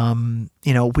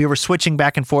 We were switching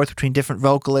back and forth between different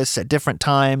vocalists at different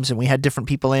times, and we had different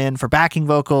people in for backing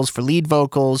vocals, for lead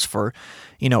vocals, for,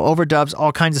 overdubs,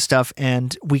 all kinds of stuff.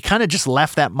 And we kind of just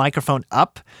left that microphone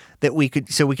up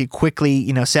so we could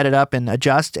quickly, set it up and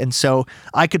adjust. And so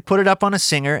I could put it up on a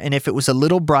singer, and if it was a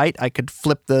little bright, I could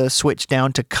flip the switch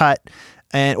down to cut.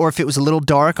 Or if it was a little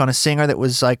dark on a singer that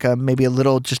was like maybe a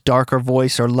little just darker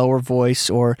voice or lower voice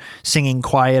or singing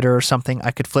quieter or something,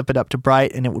 I could flip it up to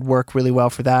bright and it would work really well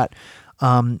for that.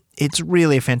 It's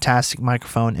really a fantastic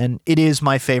microphone, and it is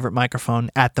my favorite microphone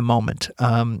at the moment.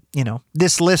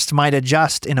 This list might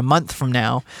adjust in a month from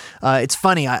now. It's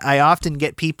funny. I often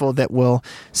get people that will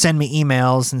send me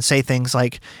emails and say things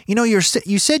like,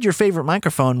 you said your favorite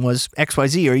microphone was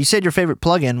XYZ, or you said your favorite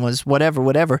plugin was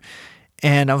whatever.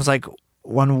 And I was like,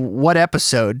 on what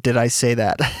episode did I say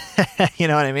that? You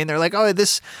know what I mean? They're like, oh,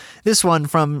 this one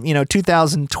from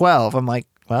 2012. I'm like,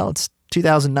 well, it's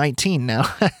 2019 now.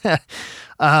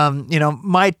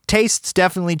 My tastes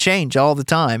definitely change all the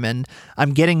time, and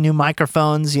I'm getting new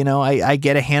microphones. I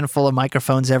get a handful of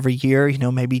microphones every year,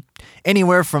 maybe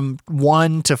anywhere from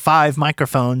 1 to 5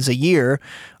 microphones a year,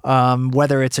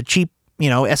 whether it's a cheap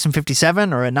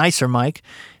SM57 or a nicer mic.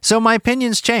 So my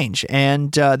opinions change.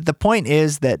 And the point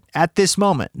is that at this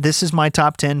moment, this is my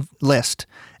top 10 list.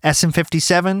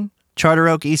 SM57, Charter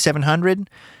Oak E700,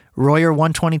 Royer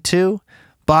 122,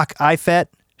 Bach IFET,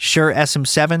 Shure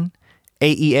SM7,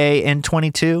 AEA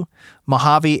N22,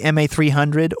 Mojave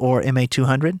MA300 or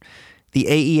MA200, the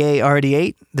AEA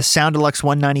RD8, the Sound Deluxe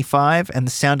 195, and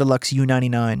the Sound Deluxe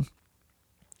U99.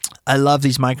 I love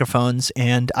these microphones,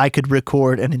 and I could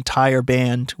record an entire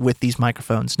band with these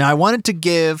microphones. Now, I wanted to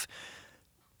give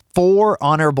 4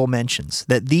 honorable mentions,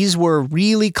 that these were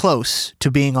really close to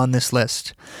being on this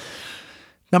list.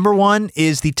 Number 1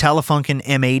 is the Telefunken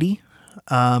M80.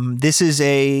 This is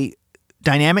a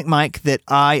dynamic mic that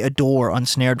I adore on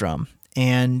snare drum,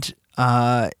 and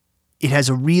it has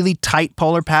a really tight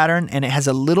polar pattern, and it has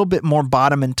a little bit more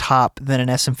bottom and top than an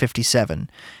SM57.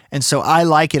 And so I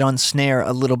like it on snare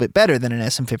a little bit better than an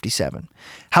SM57.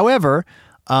 However,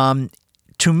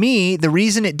 to me, the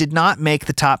reason it did not make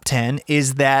the top 10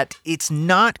 is that it's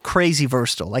not crazy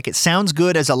versatile. Like, it sounds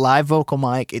good as a live vocal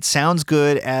mic. It sounds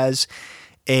good as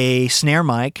a snare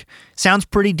mic. Sounds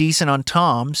pretty decent on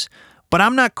toms. But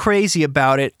I'm not crazy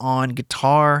about it on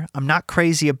guitar. I'm not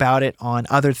crazy about it on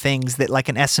other things that like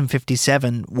an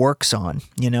SM57 works on.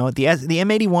 The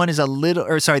M81 is the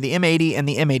M80 and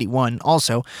the M81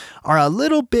 also are a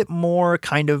little bit more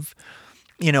kind of,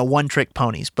 one-trick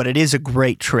ponies, but it is a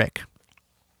great trick.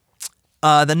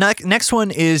 The next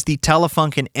one is the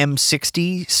Telefunken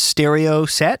M60 stereo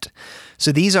set.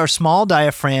 So these are small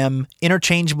diaphragm,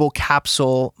 interchangeable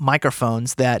capsule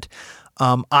microphones that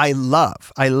I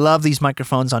love. I love these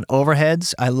microphones on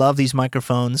overheads. I love these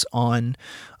microphones on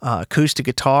acoustic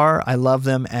guitar. I love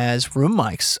them as room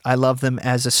mics. I love them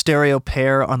as a stereo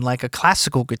pair on like a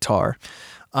classical guitar.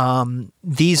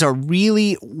 These are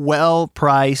really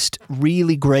well-priced,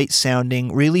 really great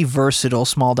sounding, really versatile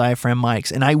small diaphragm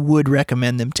mics, and I would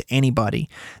recommend them to anybody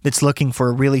that's looking for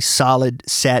a really solid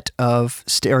set of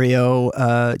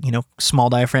stereo, small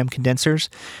diaphragm condensers.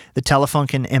 The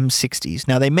Telefunken M60s.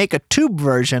 Now, they make a tube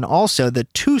version also, the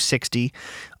 260.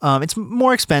 It's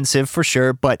more expensive for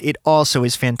sure, but it also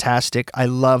is fantastic. I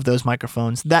love those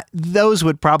microphones. Those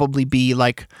would probably be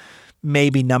like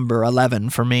maybe number 11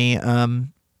 for me.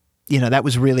 That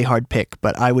was a really hard pick,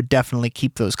 but I would definitely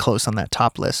keep those close on that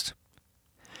top list.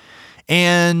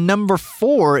 And number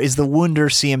 4 is the Wunder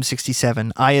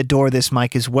CM67. I adore this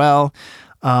mic as well.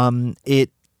 It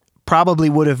probably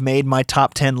would have made my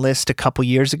top 10 list a couple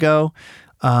years ago.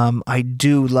 I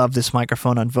do love this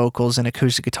microphone on vocals and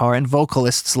acoustic guitar, and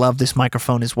vocalists love this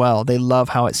microphone as well. They love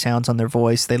how it sounds on their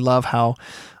voice. They love how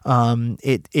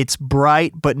it's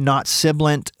bright but not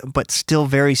sibilant, but still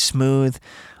very smooth.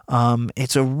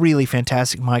 It's a really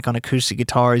fantastic mic on acoustic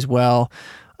guitar as well.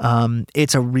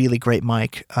 It's a really great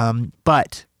mic.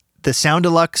 But the Sound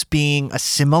Deluxe being a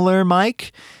similar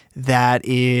mic that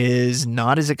is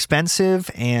not as expensive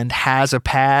and has a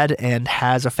pad and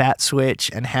has a fat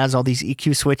switch and has all these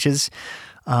EQ switches,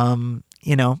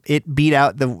 it beat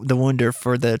out the Wunder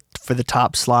for the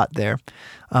top slot there.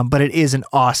 But it is an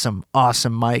awesome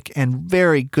mic and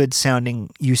very good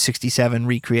sounding U67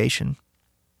 recreation.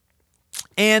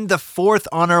 And the 4th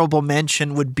honorable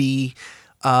mention would be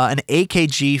an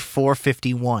AKG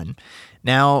 451.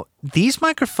 Now, these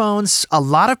microphones, a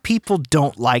lot of people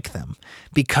don't like them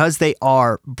because they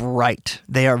are bright.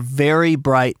 They are very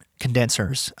bright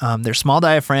condensers. They're small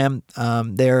diaphragm.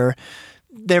 There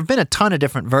have been a ton of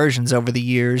different versions over the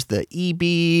years, the EB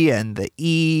and the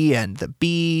E and the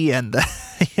B and the,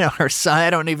 I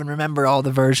don't even remember all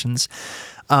the versions.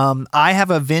 I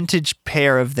have a vintage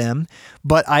pair of them,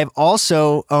 but I've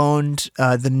also owned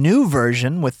the new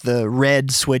version with the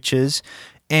red switches,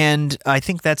 and I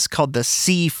think that's called the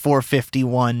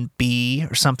C451B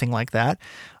or something like that,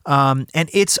 and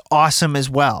it's awesome as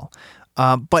well.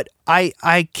 But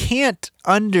I can't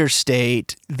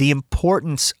understate the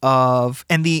importance of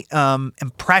and the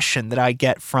impression that I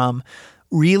get from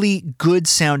really good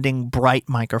sounding bright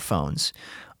microphones.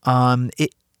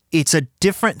 It's a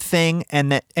different thing,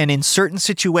 and in certain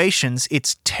situations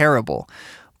it's terrible,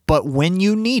 but when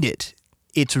you need it,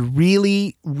 it's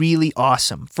really, really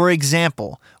awesome. For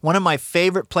example, one of my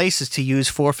favorite places to use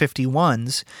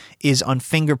 451s is on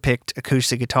finger-picked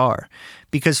acoustic guitar,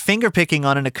 because finger-picking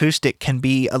on an acoustic can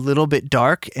be a little bit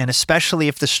dark, and especially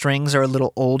if the strings are a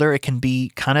little older, it can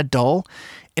be kind of dull,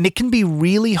 and it can be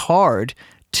really hard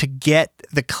to get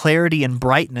the clarity and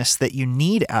brightness that you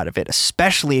need out of it,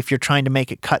 especially if you're trying to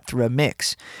make it cut through a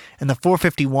mix. And the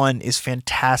 451 is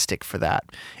fantastic for that.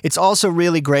 It's also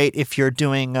really great if you're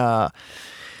doing,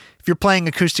 if you're playing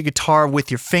acoustic guitar with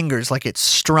your fingers, like it's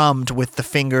strummed with the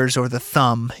fingers or the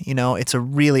thumb. It's a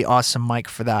really awesome mic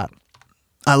for that.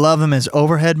 I love them as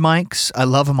overhead mics. I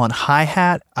love them on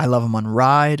hi-hat. I love them on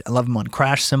ride. I love them on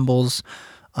crash cymbals.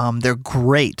 They're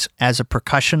great as a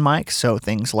percussion mic, so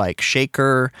things like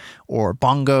shaker or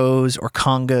bongos or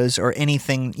congas or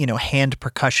anything, hand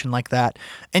percussion like that.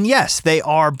 And yes, they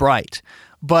are bright,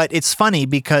 but it's funny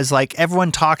because like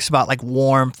everyone talks about like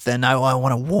warmth and I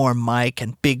want a warm mic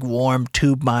and big warm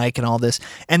tube mic and all this.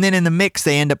 And then in the mix,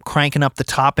 they end up cranking up the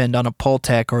top end on a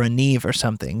Pultec or a Neve or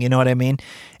something. You know what I mean?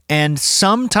 And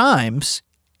sometimes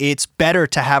it's better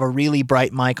to have a really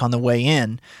bright mic on the way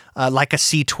in, like a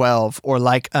C12 or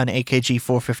like an AKG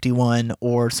 451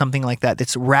 or something like that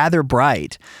that's rather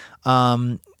bright,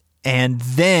 and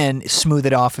then smooth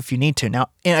it off if you need to. Now,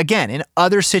 again, in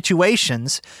other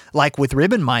situations, like with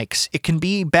ribbon mics, it can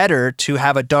be better to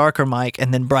have a darker mic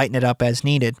and then brighten it up as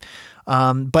needed.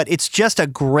 But it's just a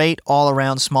great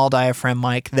all-around small diaphragm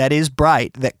mic that is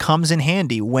bright, that comes in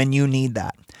handy when you need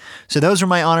that. So those are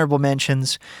my honorable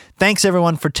mentions. Thanks,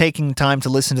 everyone, for taking time to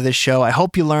listen to this show. I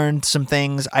hope you learned some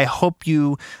things. I hope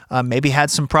you maybe had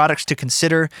some products to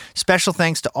consider. Special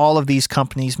thanks to all of these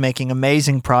companies making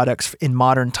amazing products in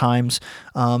modern times.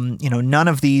 None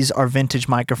of these are vintage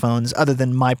microphones other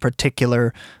than my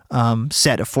particular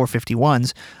set of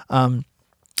 451s.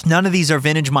 None of these are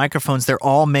vintage microphones. They're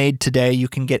all made today. You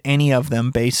can get any of them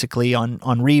basically on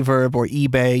Reverb or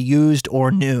eBay, used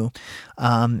or new,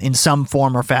 in some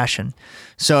form or fashion.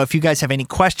 So if you guys have any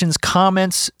questions,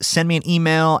 comments, send me an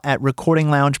email at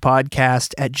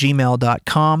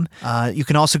recordingloungepodcast@gmail.com. You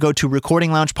can also go to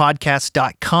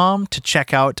recordingloungepodcast.com to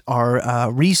check out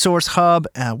our resource hub,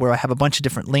 where I have a bunch of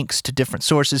different links to different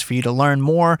sources for you to learn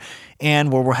more,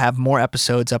 and where we'll have more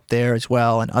episodes up there as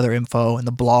well, and other info and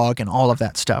the blog and all of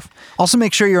that stuff. stuff. Also,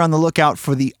 make sure you're on the lookout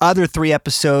for the other 3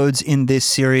 episodes in this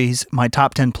series, my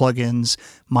top 10 plugins,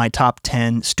 my top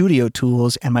 10 studio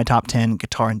tools, and my top 10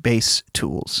 guitar and bass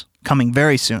tools, coming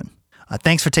very soon.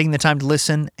 Thanks for taking the time to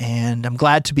listen, and I'm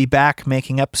glad to be back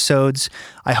making episodes.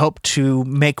 I hope to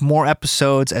make more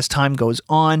episodes as time goes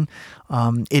on.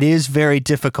 It is very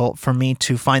difficult for me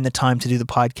to find the time to do the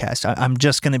podcast. I'm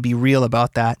just going to be real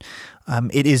about that.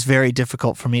 It is very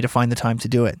difficult for me to find the time to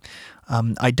do it.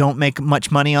 I don't make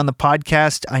much money on the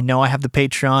podcast. I know I have the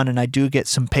Patreon, and I do get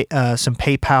some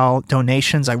PayPal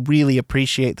donations. I really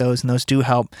appreciate those, and those do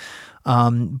help.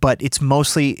 But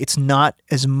it's not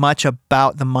as much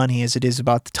about the money as it is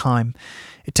about the time.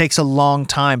 It takes a long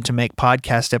time to make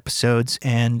podcast episodes,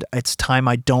 and it's time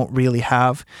I don't really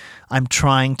have. I'm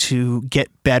trying to get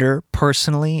better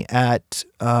personally at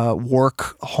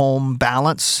work-home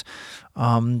balance,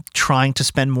 trying to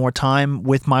spend more time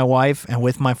with my wife and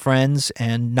with my friends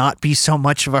and not be so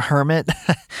much of a hermit.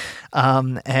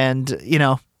 And, you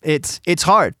know, it's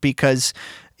hard because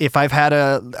if I've had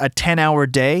a 10-hour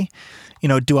day, you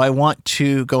know, do I want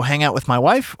to go hang out with my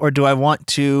wife, or do I want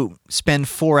to spend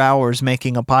 4 hours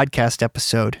making a podcast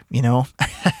episode? You know,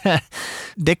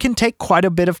 that can take quite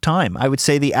a bit of time. I would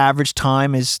say the average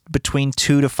time is between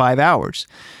 2 to 5 hours.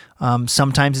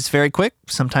 Sometimes it's very quick,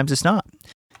 sometimes it's not.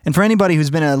 And for anybody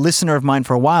who's been a listener of mine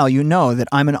for a while, you know that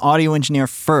I'm an audio engineer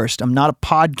first. I'm not a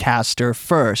podcaster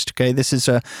first, okay? This is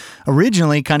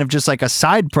originally kind of just like a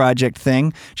side project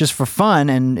thing, just for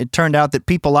fun, and it turned out that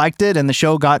people liked it and the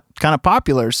show got kind of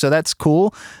popular, so that's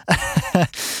cool.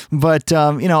 But,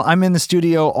 you know, I'm in the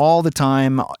studio all the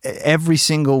time, every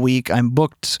single week. I'm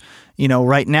booked. You know,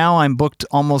 right now I'm booked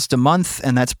almost a month,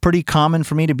 and that's pretty common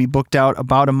for me to be booked out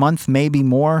about a month, maybe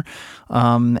more.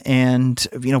 And,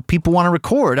 you know, people want to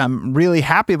record. I'm really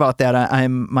happy about that.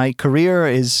 My career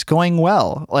is going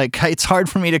well. Like, it's hard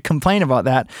for me to complain about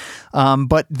that.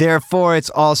 But therefore,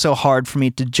 it's also hard for me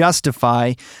to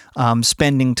justify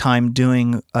spending time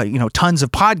doing, you know, tons of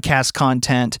podcast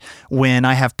content when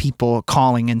I have people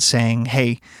calling and saying,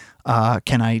 hey,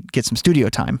 can I get some studio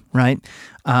time, right?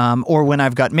 Or when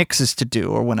I've got mixes to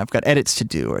do, or when I've got edits to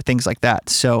do, or things like that.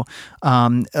 So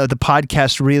the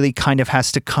podcast really kind of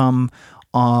has to come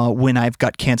when I've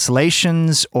got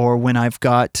cancellations, or when I've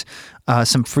got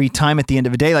some free time at the end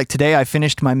of the day. Like today, I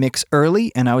finished my mix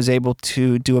early, and I was able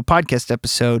to do a podcast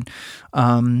episode.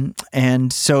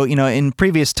 And so, you know, in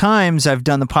previous times, I've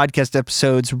done the podcast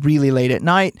episodes really late at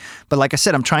night. But like I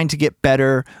said, I'm trying to get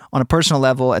better on a personal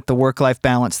level at the work-life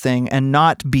balance thing, and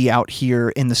not be out here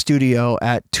in the studio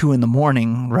at 2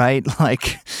 a.m, right?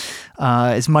 Like,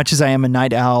 as much as I am a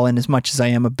night owl, and as much as I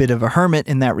am a bit of a hermit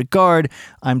in that regard,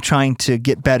 I'm trying to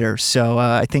get better. So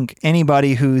I think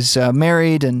anybody who's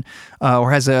married and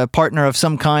or has a partner of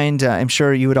some kind, I'm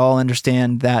sure you would all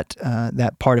understand that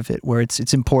that part of it, where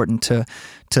it's important to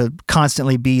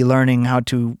constantly be learning how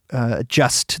to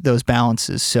adjust those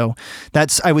balances. So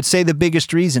that's, I would say, the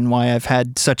biggest reason why I've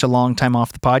had such a long time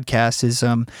off the podcast is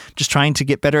just trying to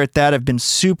get better at that. I've been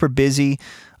super busy.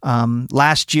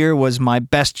 Last year was my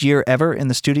best year ever in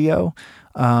the studio,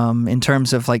 in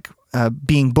terms of like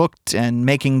being booked and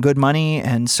making good money.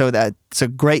 And so that's a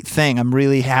great thing. I'm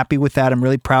really happy with that. I'm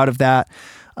really proud of that.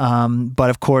 But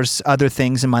of course, other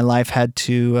things in my life had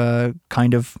to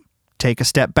kind of take a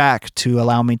step back to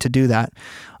allow me to do that.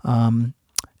 And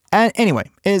anyway,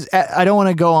 I don't want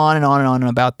to go on and on and on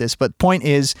about this, but point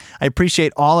is, I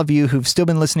appreciate all of you who've still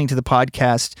been listening to the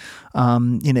podcast.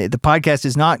 You know, the podcast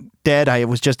is not dead. I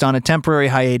was just on a temporary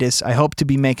hiatus. I hope to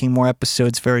be making more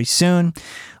episodes very soon,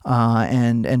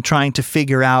 and trying to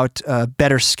figure out a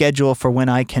better schedule for when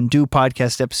I can do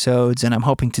podcast episodes. And I'm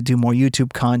hoping to do more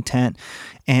YouTube content.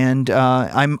 And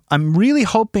I'm really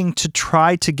hoping to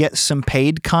try to get some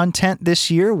paid content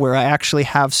this year, where I actually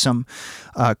have some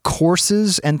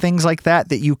courses and things like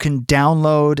that you can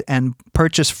download and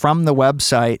purchase from the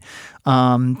website.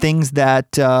 Things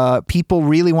that people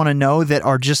really want to know that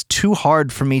are just too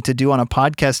hard for me to do on a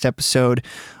podcast episode,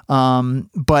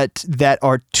 but that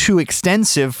are too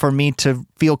extensive for me to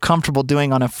feel comfortable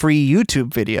doing on a free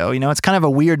YouTube video. You know, it's kind of a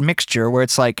weird mixture where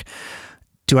it's like,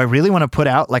 do I really want to put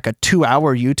out like a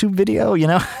 2-hour YouTube video? You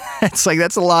know, it's like,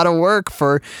 that's a lot of work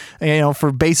for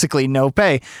basically no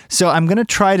pay. So I'm going to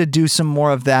try to do some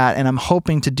more of that. And I'm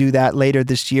hoping to do that later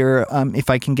this year. If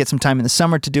I can get some time in the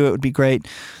summer to do it, would be great.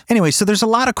 Anyway, so there's a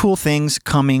lot of cool things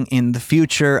coming in the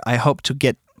future. I hope to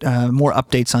get more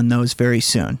updates on those very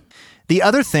soon. The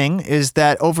other thing is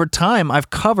that over time, I've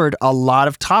covered a lot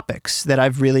of topics that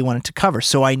I've really wanted to cover.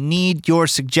 So I need your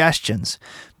suggestions.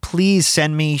 Please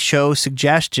send me show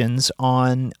suggestions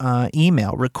on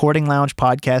email,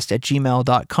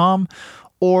 recordingloungepodcast@gmail.com,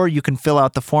 or you can fill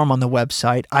out the form on the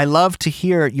website. I love to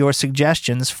hear your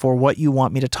suggestions for what you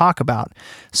want me to talk about.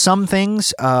 Some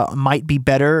things might be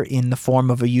better in the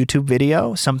form of a YouTube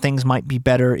video. Some things might be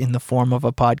better in the form of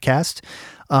a podcast.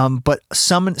 But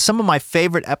some of my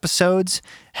favorite episodes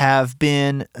have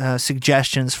been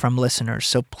suggestions from listeners.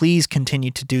 So please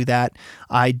continue to do that.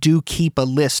 I do keep a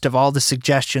list of all the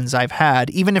suggestions I've had,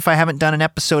 even if I haven't done an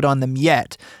episode on them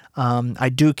yet. I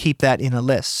do keep that in a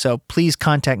list. So please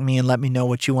contact me and let me know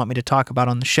what you want me to talk about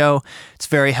on the show. It's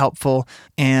very helpful.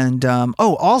 And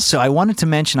also, I wanted to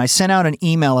mention, I sent out an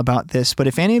email about this, but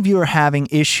if any of you are having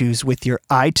issues with your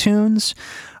iTunes,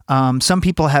 some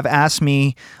people have asked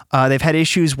me, they've had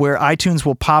issues where iTunes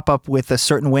will pop up with a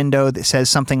certain window that says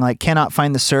something like, cannot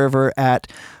find the server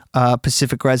at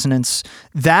Pacific Resonance.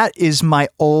 That is my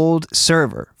old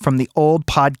server from the old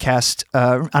podcast.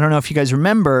 I don't know if you guys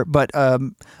remember, but I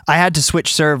had to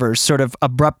switch servers sort of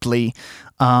abruptly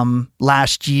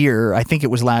last year. I think it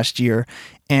was last year.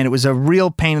 And it was a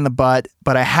real pain in the butt,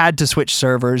 but I had to switch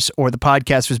servers or the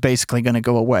podcast was basically going to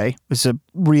go away. It was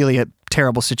really a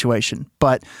terrible situation.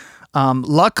 But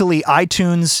luckily,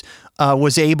 iTunes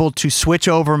was able to switch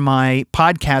over my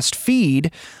podcast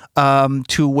feed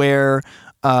to where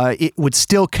it would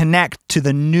still connect to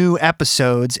the new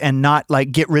episodes and not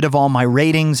like get rid of all my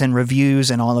ratings and reviews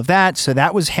and all of that. So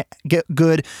that was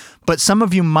good. But some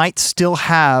of you might still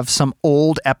have some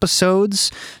old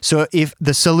episodes. So if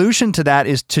the solution to that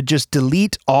is to just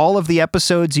delete all of the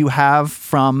episodes you have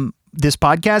from this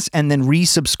podcast and then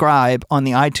resubscribe on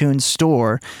the iTunes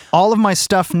store. All of my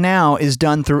stuff now is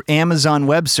done through Amazon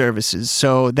Web Services.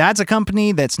 So that's a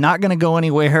company that's not going to go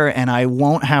anywhere and I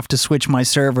won't have to switch my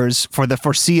servers for the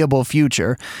foreseeable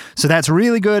future. So that's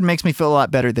really good. Makes me feel a lot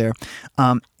better there.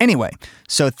 Anyway,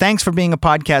 so thanks for being a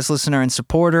podcast listener and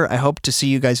supporter. I hope to see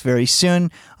you guys very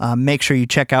soon. Make sure you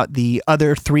check out the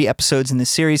other 3 episodes in this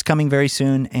series coming very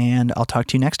soon, and I'll talk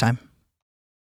to you next time.